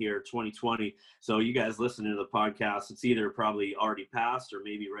Thanksgiving here, 2020. So you guys listening to the podcast, it's either probably already passed or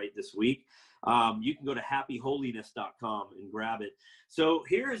maybe right this week. You can go to happyholiness.com and grab it. So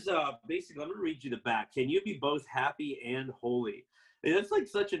here's basically, I'm going to read you the back. Can you be both happy and holy? And that's like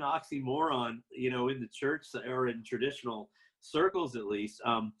such an oxymoron, in the church or in traditional circles, at least.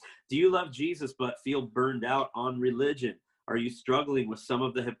 Do you love Jesus but feel burned out on religion? Are you struggling with some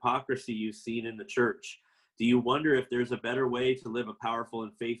of the hypocrisy you've seen in the church? Do you wonder if there's a better way to live a powerful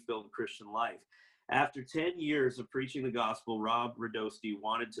and faith-filled Christian life? After 10 years of preaching the gospel, Rob Radosti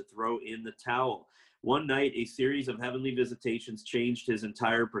wanted to throw in the towel. One night, a series of heavenly visitations changed his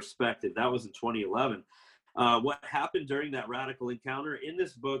entire perspective. That was in 2011. What happened during that radical encounter? In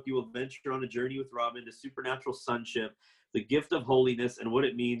this book, you will venture on a journey with Rob into supernatural sonship, the gift of holiness, and what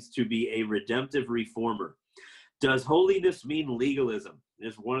it means to be a redemptive reformer. Does holiness mean legalism?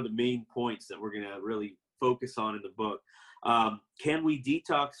 Is one of the main points that we're going to really focus on in the book. Can we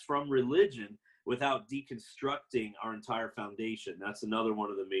detox from religion without deconstructing our entire foundation? That's another one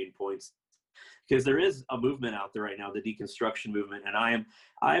of the main points, because there is a movement out there right now, the deconstruction movement, and I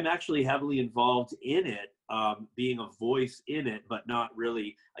am actually heavily involved in it, being a voice in it, but not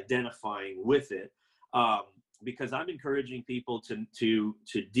really identifying with it, because I'm encouraging people to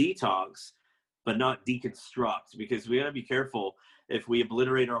detox, but not deconstruct, because we got to be careful. If we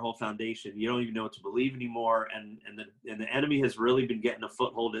obliterate our whole foundation, you don't even know what to believe anymore, and the enemy has really been getting a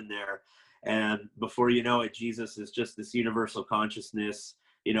foothold in there. And before you know it, Jesus is just this universal consciousness.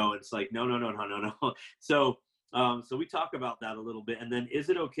 It's like no. So we talk about that a little bit, and then is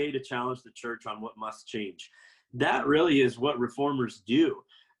it okay to challenge the church on what must change? That really is what reformers do.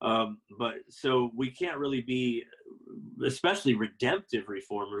 But so we can't really be, especially redemptive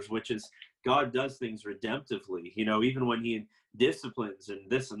reformers, which is God does things redemptively. Even when He disciplines and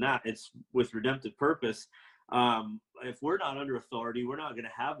this and that, it's with redemptive purpose. If we're not under authority, we're not going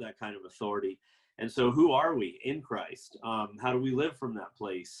to have that kind of authority. And so who are we in Christ? How do we live from that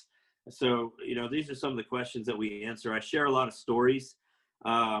place? So, these are some of the questions that we answer. I share a lot of stories.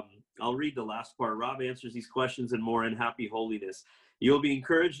 I'll read the last part. Rob answers these questions and more in Happy Holiness. You'll be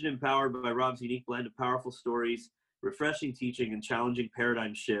encouraged and empowered by Rob's unique blend of powerful stories, refreshing teaching, and challenging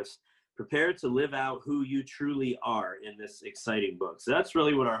paradigm shifts. Prepare to live out who you truly are in this exciting book. So that's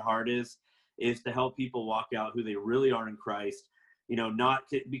really what our heart is to help people walk out who they really are in Christ. Not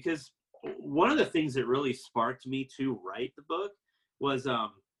because one of the things that really sparked me to write the book was,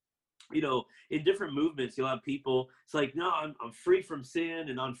 in different movements, you'll have people, it's like, no, I'm free from sin.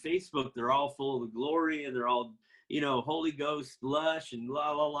 And on Facebook, they're all full of the glory and they're all, Holy Ghost lush and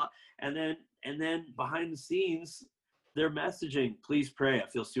la, la, la. And then behind the scenes, they're messaging, please pray. I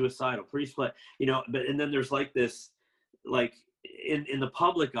feel suicidal. Please pray. And then there's like this, like in the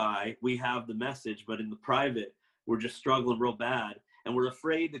public eye, we have the message, but in the private, we're just struggling real bad. And we're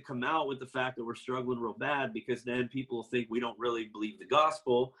afraid to come out with the fact that we're struggling real bad, because then people will think we don't really believe the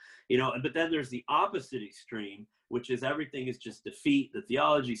gospel, but then there's the opposite extreme, which is everything is just defeat. The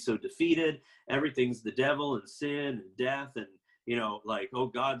theology is so defeated. Everything's the devil and sin and death. like, oh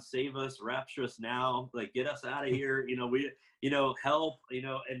God, save us, rapture us now, like get us out of here, help,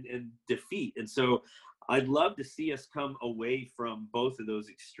 and defeat. And so I'd love to see us come away from both of those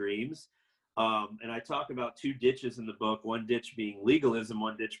extremes. And I talk about two ditches in the book, one ditch being legalism,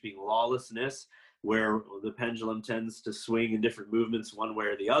 one ditch being lawlessness, where the pendulum tends to swing in different movements one way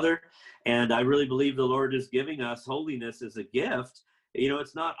or the other. And I really believe the Lord is giving us holiness as a gift.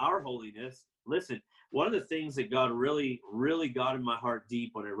 It's not our holiness. Listen, one of the things that God really, really got in my heart deep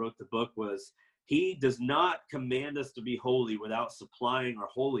when I wrote the book was he does not command us to be holy without supplying our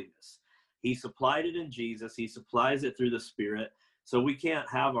holiness. He supplied it in Jesus. He supplies it through the Spirit. So we can't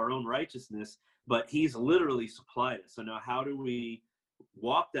have our own righteousness, but he's literally supplied it. So now how do we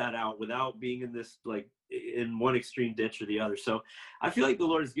walk that out without being in this, like in one extreme ditch or the other? So I feel like the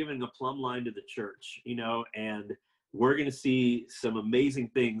Lord is giving a plumb line to the church, and we're going to see some amazing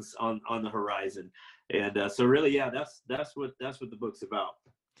things on the horizon. And so really, yeah, that's what the book's about.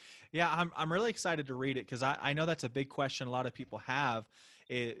 Yeah, I'm really excited to read it because I know that's a big question a lot of people have.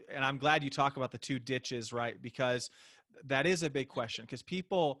 And I'm glad you talk about the two ditches, right? Because that is a big question, because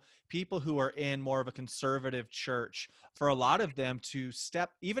people who are in more of a conservative church, for a lot of them to step,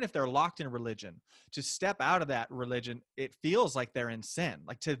 even if they're locked in religion, to step out of that religion, it feels like they're in sin.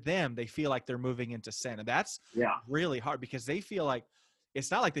 Like to them, they feel like they're moving into sin. And that's really hard, because they feel like,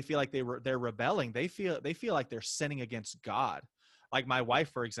 it's not like they feel like they're rebelling. They feel like they're sinning against God. Like my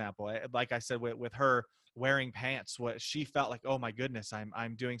wife, for example, like I said, with her wearing pants, what she felt like, oh my goodness,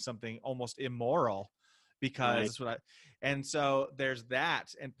 I'm doing something almost immoral, because right. And so there's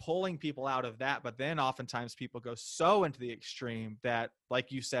that, and pulling people out of that. But then oftentimes people go so into the extreme that,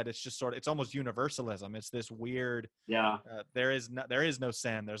 like you said, it's just it's almost universalism. It's this weird, there is no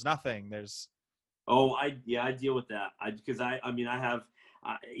sin. There's nothing. There's. Oh, I deal with that. I've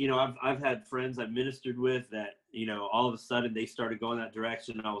had friends I've ministered with that, all of a sudden they started going that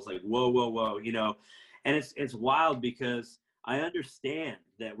direction. And I was like, whoa, and it's wild, because I understand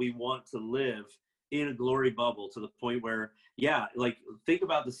that we want to live in a glory bubble to the point where, like think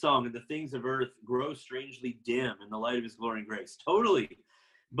about the song, and the things of earth grow strangely dim in the light of his glory and grace. Totally.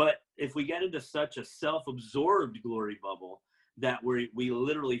 But if we get into such a self-absorbed glory bubble that we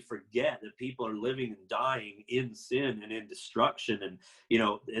literally forget that people are living and dying in sin and in destruction, and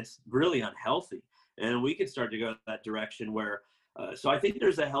it's really unhealthy, and we can start to go that direction where so I think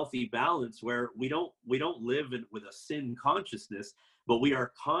there's a healthy balance where we don't live with a sin consciousness, but we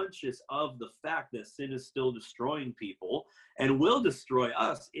are conscious of the fact that sin is still destroying people and will destroy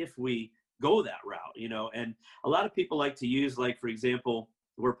us if we go that route. And a lot of people like to use, like, for example,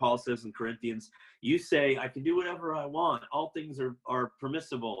 where Paul says in Corinthians, you say, I can do whatever I want. All things are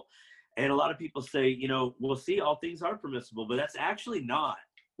permissible. And a lot of people say, we'll see, all things are permissible, but that's actually not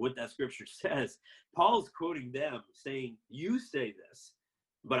what that scripture says. Paul's quoting them saying, you say this,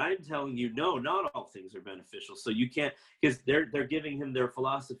 but I'm telling you, no, not all things are beneficial. So you can't, because they're giving him their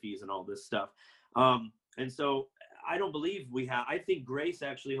philosophies and all this stuff. And so I don't believe I think grace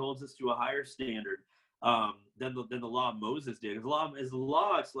actually holds us to a higher standard than the law of Moses did. As the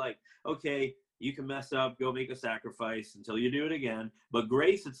law, it's like, okay, you can mess up, go make a sacrifice until you do it again. But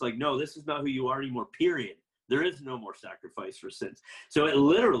grace, it's like, no, this is not who you are anymore, period. There is no more sacrifice for sins. So it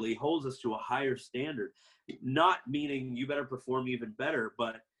literally holds us to a higher standard, not meaning you better perform even better,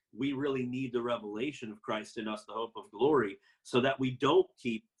 but we really need the revelation of Christ in us, the hope of glory, so that we don't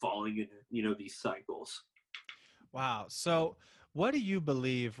keep falling into, these cycles. Wow. So what do you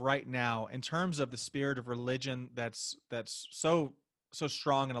believe right now in terms of the spirit of religion that's so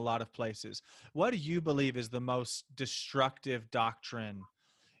strong in a lot of places? What do you believe is the most destructive doctrine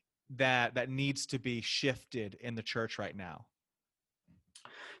that needs to be shifted in the church right now?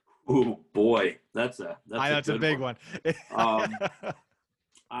 Oh boy, that's a big one.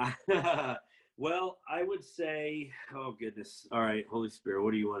 Well, I would say, oh goodness. All right, Holy Spirit,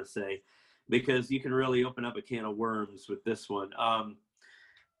 what do you want to say? Because you can really open up a can of worms with this one.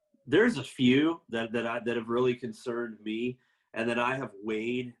 There's a few that have really concerned me, and that I have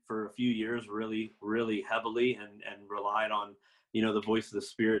weighed for a few years really, really heavily, and relied on, the voice of the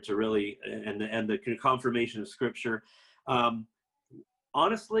Spirit to really, and the confirmation of Scripture.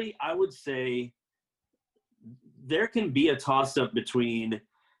 Honestly, I would say there can be a toss-up between,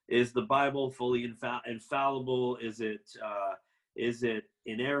 is the Bible fully infallible? Is it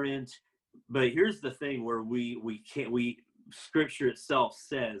inerrant? But here's the thing where Scripture itself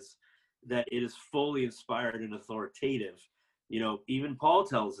says that it is fully inspired and authoritative. Even Paul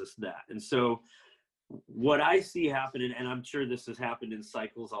tells us that. And so what I see happening, and I'm sure this has happened in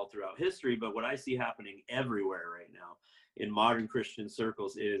cycles all throughout history, but what I see happening everywhere right now in modern Christian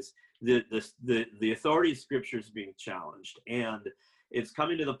circles is the authority of Scripture is being challenged, and it's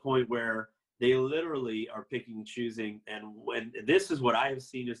coming to the point where they literally are picking and choosing. And when this is what I have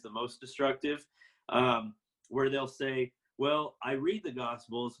seen is the most destructive, where they'll say, well, I read the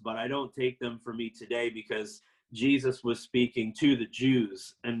Gospels, but I don't take them for me today because Jesus was speaking to the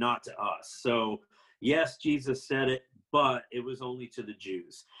Jews and not to us. So yes, Jesus said it, but it was only to the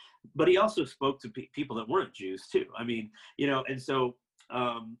Jews. But he also spoke to people that weren't Jews too. I mean, and so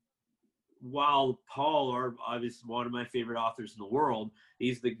while Paul, or obviously one of my favorite authors in the world,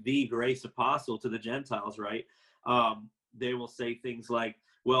 he's the grace apostle to the Gentiles, right? They will say things like,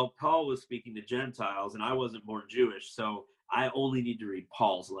 well, Paul was speaking to Gentiles and I wasn't born Jewish, so I only need to read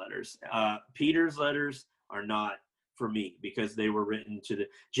Paul's letters. Peter's letters are not for me because they were written to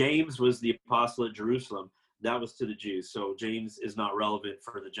James was the apostle at Jerusalem. That was to the Jews. So James is not relevant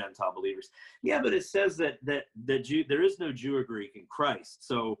for the Gentile believers. Yeah, but it says that there is no Jew or Greek in Christ.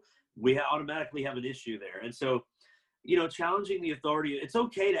 So we automatically have an issue there. And so, challenging the authority, it's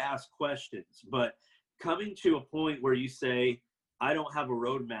okay to ask questions, but coming to a point where you say, I don't have a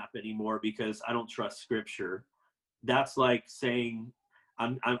roadmap anymore because I don't trust Scripture. That's like saying,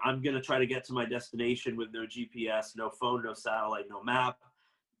 I'm going to try to get to my destination with no GPS, no phone, no satellite, no map.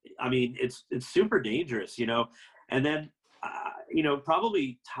 I mean, it's super dangerous, and then,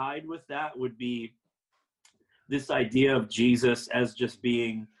 probably tied with that would be this idea of Jesus as just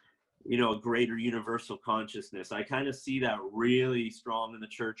being, a greater universal consciousness. I kind of see that really strong in the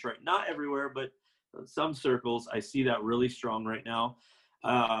church, right? Not everywhere, but in some circles, I see that really strong right now.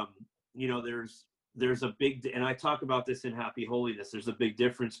 There's a big, and I talk about this in Happy Holiness, there's a big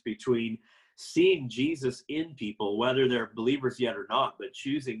difference between seeing Jesus in people, whether they're believers yet or not, but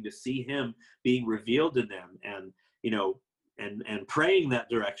choosing to see him being revealed in them and, and praying that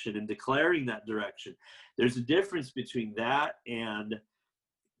direction and declaring that direction. There's a difference between that and,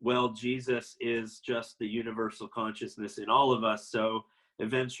 well, Jesus is just the universal consciousness in all of us. So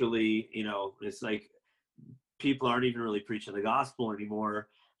eventually, it's like people aren't even really preaching the gospel anymore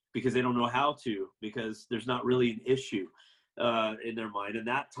because they don't know how to, because there's not really an issue in their mind. And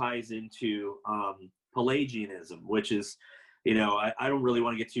that ties into Pelagianism, which is, I don't really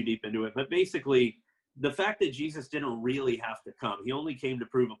want to get too deep into it, but basically the fact that Jesus didn't really have to come. He only came to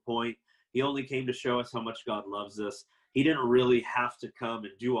prove a point. He only came to show us how much God loves us. He didn't really have to come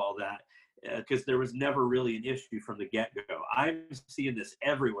and do all that because there was never really an issue from the get-go. I'm seeing this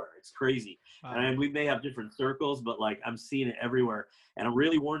everywhere. It's crazy. Wow. And we may have different circles, but I'm seeing it everywhere. And I'm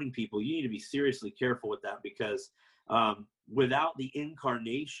really warning people, you need to be seriously careful with that because without the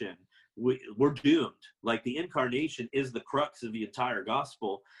incarnation, we're doomed. Like the incarnation is the crux of the entire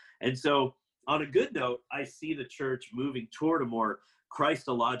gospel. And so on a good note, I see the church moving toward a more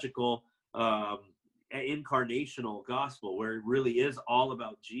Christological, incarnational gospel where it really is all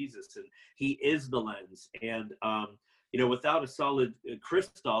about Jesus and he is the lens. And, without a solid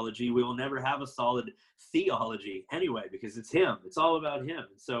Christology, we will never have a solid theology anyway, because it's him. It's all about him. And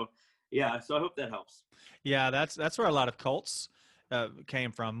so, so I hope that helps. Yeah, that's where a lot of cults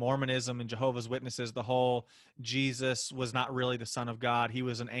came from. Mormonism and Jehovah's Witnesses, the whole Jesus was not really the Son of God. He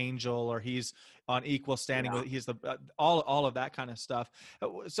was an angel, or he's on equal standing with, he's the all of that kind of stuff.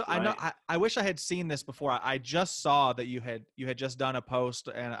 So right. I wish I had seen this before. I just saw that you had just done a post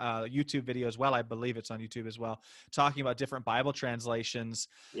and a YouTube video as well. I believe it's on YouTube as well, talking about different Bible translations.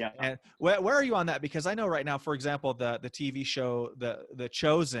 Yeah. And where are you on that? Because I know right now, for example, the TV show, The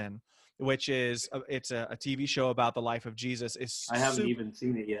Chosen, which is it's a TV show about the life of Jesus. I haven't even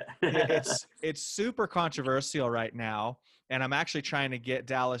seen it yet. it's super controversial right now, and I'm actually trying to get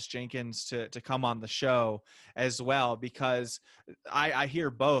Dallas Jenkins to come on the show as well, because I hear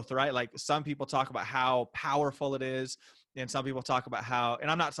both, right? Like some people talk about how powerful it is, and some people talk about how,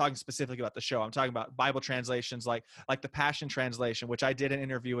 and I'm not talking specifically about the show, I'm talking about Bible translations like the Passion Translation, which I did an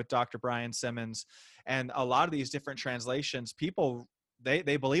interview with Dr. Brian Simmons, and a lot of these different translations, people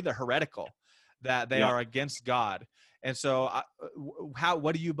they believe they're heretical, that they are against God. And so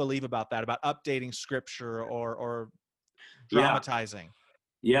what do you believe about that, about updating scripture or dramatizing?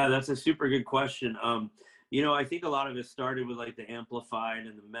 Yeah, that's a super good question. I think a lot of it started with like the Amplified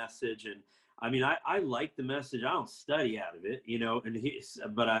and the Message. And I mean, I like the Message. I don't study out of it,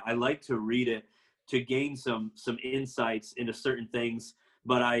 but I like to read it to gain some insights into certain things,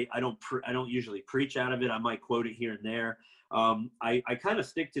 but I don't usually preach out of it. I might quote it here and there. I kind of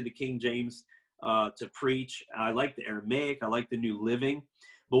stick to the King James to preach. I like the Aramaic. I like the New Living.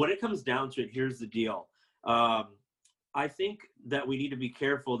 But when it comes down to it, here's the deal. I think that we need to be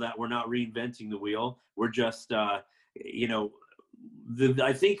careful that we're not reinventing the wheel. We're just, I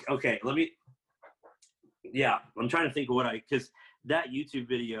think, okay, Yeah, I'm trying to think of because that YouTube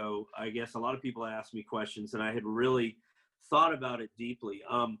video, I guess a lot of people asked me questions, and I had really thought about it deeply.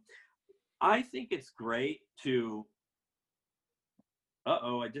 I think it's great to.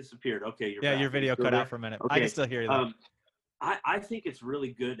 I disappeared. Okay, you're Yeah, back. your Are you video still cut there? out for a minute. I can Okay. still hear you though. I think it's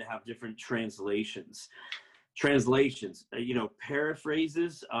really good to have different translations. Paraphrases.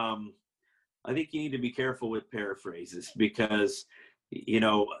 I think you need to be careful with paraphrases because,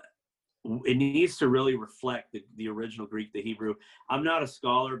 it needs to really reflect the original Greek, the Hebrew. I'm not a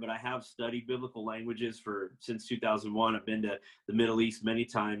scholar, but I have studied biblical languages since 2001. I've been to the Middle East many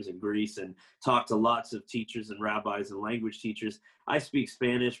times in Greece and talked to lots of teachers and rabbis and language teachers. I speak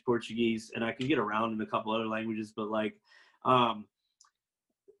Spanish, Portuguese, and I can get around in a couple other languages, but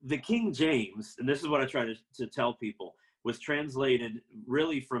the King James, and this is what I try to tell people, was translated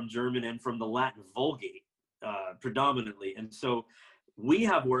really from German and from the Latin Vulgate predominantly. And so we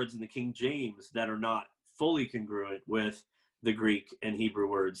have words in the King James that are not fully congruent with the Greek and Hebrew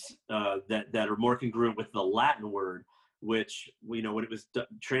words that are more congruent with the Latin word, which, when it was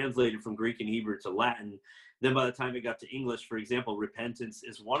translated from Greek and Hebrew to Latin, then by the time it got to English, for example, repentance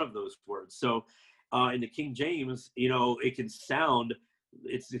is one of those words. So in the King James, it can sound,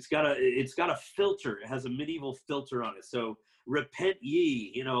 it's got a filter. It has a medieval filter on it. So repent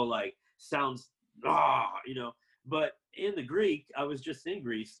ye, sounds, but in the Greek, I was just in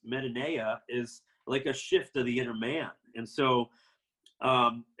Greece, metanoia is like a shift of the inner man. And so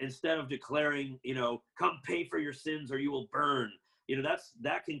instead of declaring, come pay for your sins or you will burn,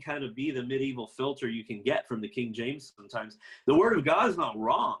 that can kind of be the medieval filter you can get from the King James sometimes. The word of God is not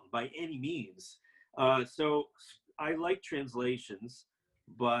wrong by any means. So I like translations,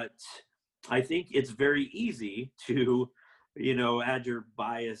 but I think it's very easy to, add your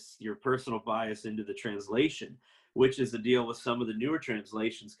bias, your personal bias into the translation, which is the deal with some of the newer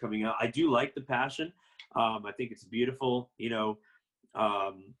translations coming out. I do like the Passion. I think it's beautiful,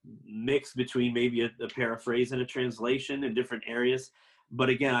 mix between maybe a paraphrase and a translation in different areas. But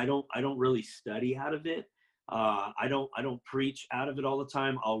again, I don't really study out of it. I don't preach out of it all the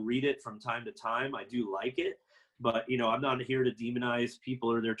time. I'll read it from time to time. I do like it, but I'm not here to demonize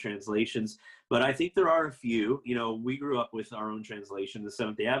people or their translations. But I think there are a few. We grew up with our own translation, the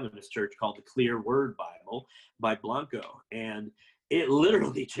Seventh-day Adventist Church, called the Clear Word Bible by Blanco, and it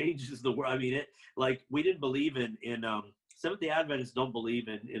literally changes the word. I mean, we didn't believe in Seventh-day Adventists don't believe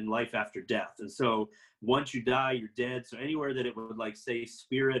in life after death, and so once you die, you're dead. So anywhere that it would say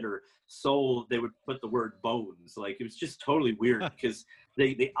spirit or soul, they would put the word bones. It was just totally weird because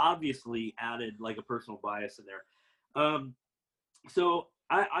they obviously added a personal bias in there. So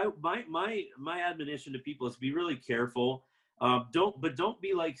my admonition to people is be really careful. Don't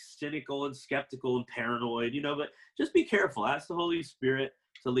be cynical and skeptical and paranoid, but just be careful. Ask the Holy Spirit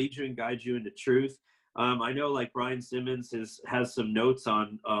to lead you and guide you into truth. I know Brian Simmons has some notes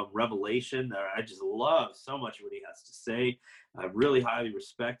on Revelation that I just love so much what he has to say. I really highly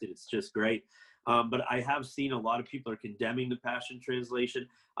respect it. It's just great. But I have seen a lot of people are condemning the Passion Translation.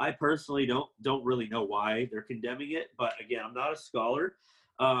 I personally don't really know why they're condemning it. But again, I'm not a scholar,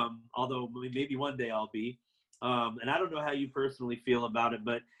 although maybe one day I'll be. And I don't know how you personally feel about it,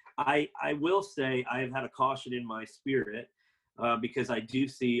 but I will say I have had a caution in my spirit because I do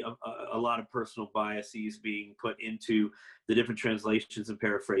see a lot of personal biases being put into the different translations and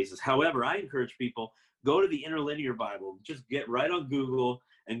paraphrases. However, I encourage people, go to the Interlinear Bible. Just get right on Google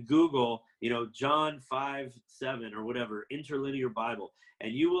and Google, John 5:7 or whatever, Interlinear Bible,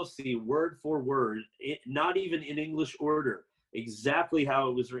 and you will see word for word, not even in English order, exactly how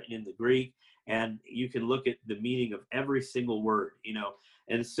it was written in the Greek. And you can look at the meaning of every single word,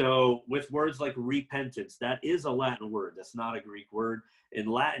 And so with words like repentance, that is a Latin word. That's not a Greek word. In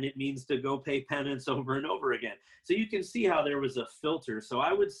Latin, it means to go pay penance over and over again. So you can see how there was a filter. So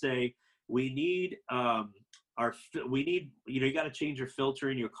I would say we need you got to change your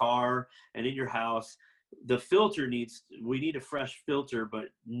filter in your car and in your house. We need a fresh filter, but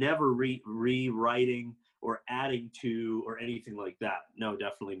never rewriting or adding to or anything like that. No,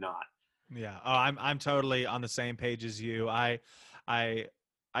 definitely not. Yeah. Oh, I'm totally on the same page as you. I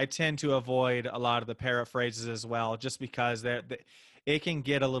tend to avoid a lot of the paraphrases as well, just because it can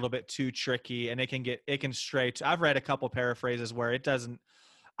get a little bit too tricky, and it can stray. I've read a couple paraphrases where it doesn't.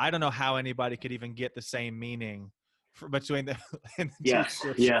 I don't know how anybody could even get the same meaning between the two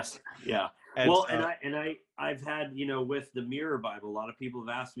scriptures. Yes, yeah. And well, so, I've had, with the Mirror Bible, a lot of people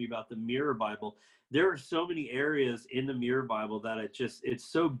have asked me about the Mirror Bible. There are so many areas in the Mirror Bible that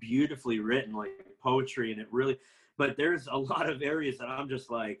it's so beautifully written, like poetry, and but there's a lot of areas that I'm just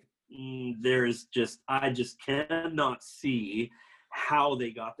I just cannot see how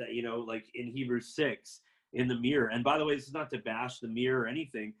they got that, like in Hebrews 6, in the mirror. And by the way, this is not to bash the mirror or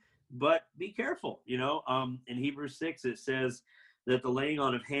anything, but be careful. In Hebrews 6, it says that the laying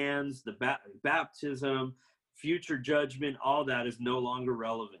on of hands, the baptism, future judgment, all that is no longer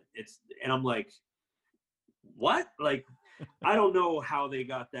relevant. And I'm like, what? Like, I don't know how they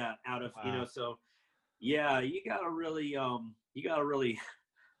got that out of, Wow. so yeah, you gotta really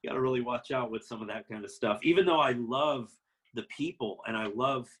watch out with some of that kind of stuff. Even though I love the people and I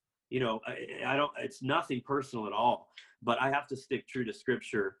love, I don't, it's nothing personal at all, but I have to stick true to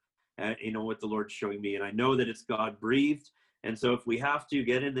scripture, what the Lord's showing me. And I know that it's God breathed. And so if we have to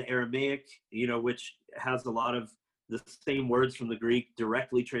get in the Aramaic, which has a lot of the same words from the Greek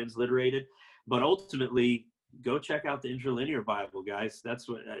directly transliterated, but ultimately go check out the interlinear Bible, guys. That's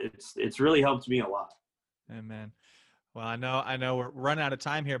what it's really helped me a lot. Amen. Well, I know we're running out of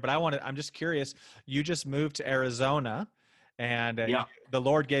time here, but I'm just curious. You just moved to Arizona, and Yeah. the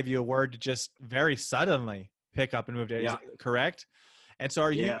Lord gave you a word to just very suddenly pick up and move to Arizona, correct? And so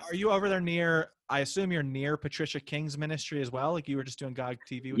are you over there near, I assume you're near Patricia King's ministry as well? Like you were just doing God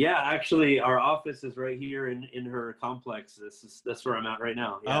TV? Yeah, actually our office is right here in her complex. That's where I'm at right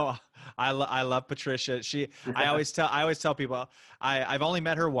now. Yeah. Oh, I love Patricia. I always tell people I've only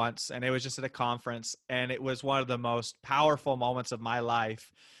met her once, and it was just at a conference, and it was one of the most powerful moments of my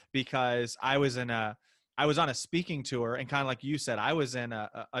life because I was on a speaking tour, and kind of like you said, I was in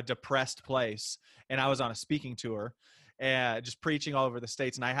a depressed place, and I was on a speaking tour and just preaching all over the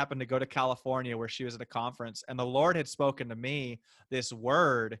States. And I happened to go to California where she was at a conference, and the Lord had spoken to me this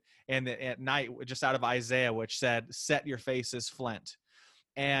word at night, just out of Isaiah, which said, "Set your face as flint."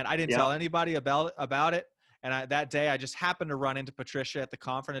 And I didn't tell anybody about it. And that day I just happened to run into Patricia at the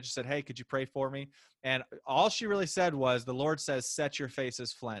conference. I just said, "Hey, could you pray for me?" And all she really said was, "The Lord says, set your face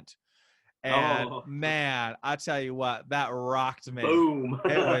as flint." And man, I tell you what, that rocked me. Boom.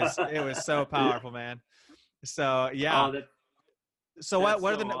 It was so powerful, man. So yeah. So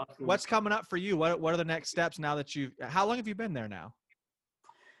what's coming up for you? What are the next steps now that how long have you been there now?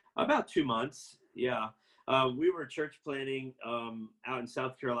 About 2 months. Yeah. We were church planning out in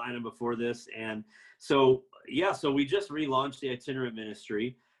South Carolina before this. And so we just relaunched the itinerant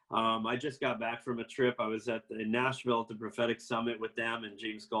ministry. I just got back from a trip. I was in Nashville at the Prophetic Summit with them and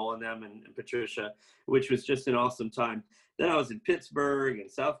James Gull and them and Patricia, which was just an awesome time. Then I was in Pittsburgh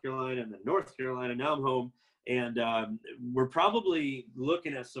and South Carolina and then North Carolina. Now I'm home. And we're probably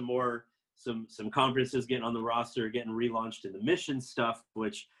looking at some conferences getting on the roster, getting relaunched in the mission stuff,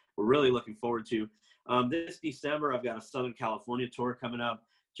 which we're really looking forward to. This December, I've got a Southern California tour coming up.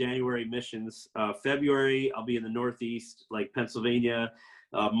 January missions. February, I'll be in the Northeast, like Pennsylvania.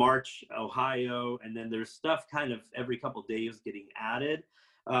 March, Ohio, and then there's stuff kind of every couple of days getting added.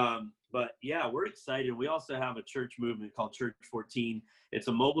 But yeah, we're excited. We also have a church movement called Church 14. It's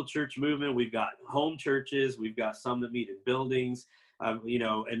a mobile church movement. We've got home churches. We've got some that meet in buildings,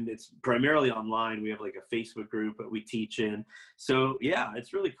 and it's primarily online. We have like a Facebook group that we teach in. So yeah,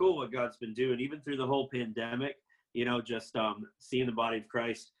 it's really cool what God's been doing, even through the whole pandemic, just seeing the body of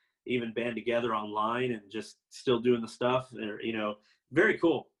Christ even band together online and just still doing the stuff, very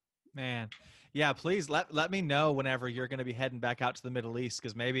cool. Man. Yeah, please let me know whenever you're going to be heading back out to the Middle East,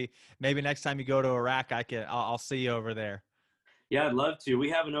 because maybe next time you go to Iraq, I'll see you over there. Yeah, I'd love to. We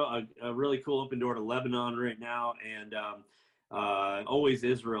have a really cool open door to Lebanon right now, and always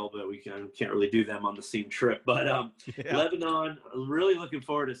Israel, but we can't really do them on the same trip. But Lebanon, really looking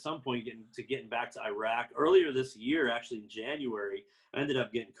forward at some point getting back to Iraq. Earlier this year, actually in January, I ended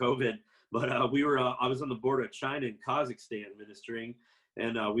up getting COVID, but I was on the border of China and Kazakhstan ministering.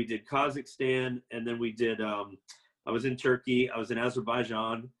 And we did Kazakhstan, and then we did, I was in Turkey, I was in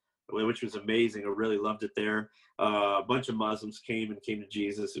Azerbaijan, which was amazing. I really loved it there. A bunch of Muslims came to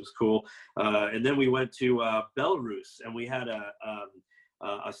Jesus. It was cool. And then we went to Belarus, and we had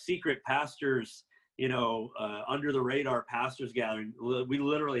a secret pastors, under the radar pastors gathering. We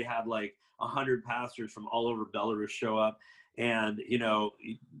literally had like 100 pastors from all over Belarus show up. And,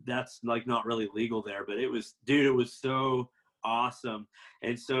 that's like not really legal there, but it was so awesome.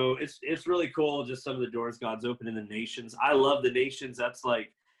 And so it's really cool, just some of the doors God's opened in the nations. I love the nations. That's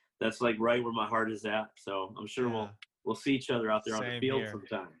like right where my heart is at. So I'm sure we'll see each other out there on the field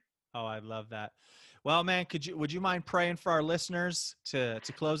sometime. Oh, I love that. Well, man, would you mind praying for our listeners to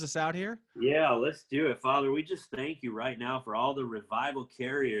close us out here? Yeah, let's do it. Father, we just thank you right now for all the revival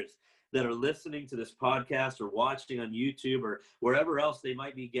carriers that are listening to this podcast or watching on YouTube or wherever else they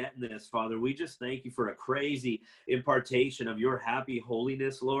might be getting this, Father, we just thank you for a crazy impartation of your happy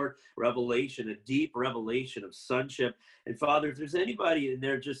holiness, Lord, revelation, a deep revelation of sonship. And Father, if there's anybody in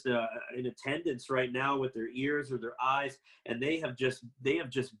there just in attendance right now with their ears or their eyes, and they have just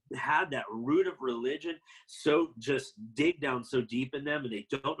had that root of religion so just dig down so deep in them, and they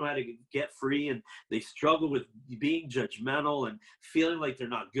don't know how to get free, and they struggle with being judgmental and feeling like they're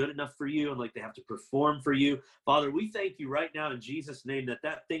not good enough for you and like they have to perform for you. Father, we thank you right now in Jesus' name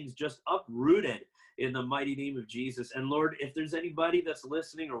that thing's just uprooted in the mighty name of Jesus. And Lord, if there's anybody that's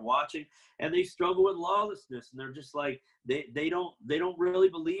listening or watching and they struggle with lawlessness and they're just like, they don't really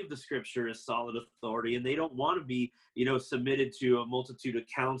believe the scripture is solid authority, and they don't want to be, submitted to a multitude of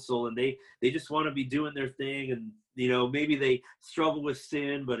counsel, and they just want to be doing their thing, and maybe they struggle with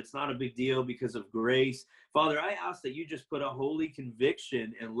sin, but it's not a big deal because of grace. Father, I ask that you just put a holy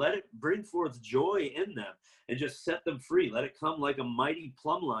conviction and let it bring forth joy in them and just set them free. Let it come like a mighty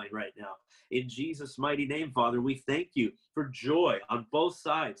plumb line right now. In Jesus' mighty name, Father, we thank you for joy on both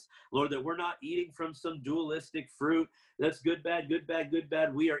sides. Lord, that we're not eating from some dualistic fruit that's good, bad, good, bad, good,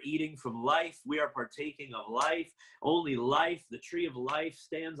 bad. We are eating from life. We are partaking of life. Only life, the tree of life,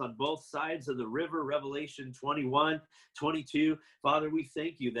 stands on both sides of the river, Revelation 21, 22. Father, we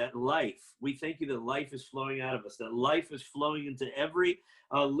thank you that life is flowing out of us, that life is flowing into every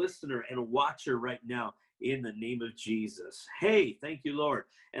listener and watcher right now in the name of Jesus. Hey, thank you, Lord.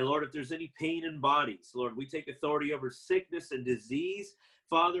 And Lord, if there's any pain in bodies, Lord, we take authority over sickness and disease,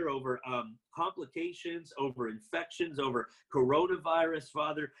 Father, over complications, over infections, over coronavirus,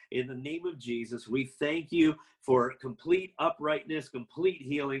 Father, in the name of Jesus. We thank you for complete uprightness, complete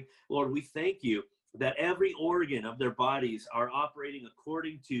healing. Lord, we thank you that every organ of their bodies are operating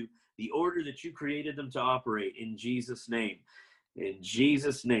according to the order that you created them to operate, in Jesus' name. In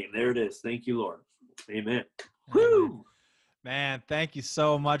Jesus' name. There it is. Thank you, Lord. Amen. Woo! Man, thank you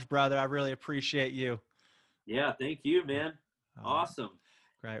so much, brother. I really appreciate you. Yeah, thank you, man. Awesome.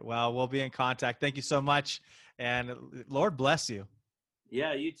 Great. Well, we'll be in contact. Thank you so much. And Lord bless you.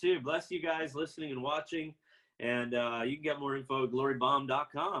 Yeah, you too. Bless you guys listening and watching. And you can get more info at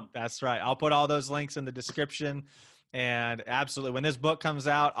glorybomb.com. That's right. I'll put all those links in the description. And absolutely, when this book comes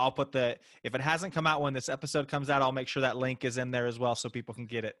out, I'll put if it hasn't come out when this episode comes out, I'll make sure that link is in there as well so people can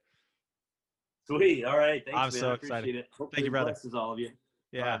get it. Sweet. All right. Thanks, I'm man. so excited. I appreciate it. Thank you, brother. Blesses all of you.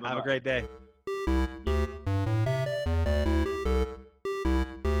 Yeah. Have a great day.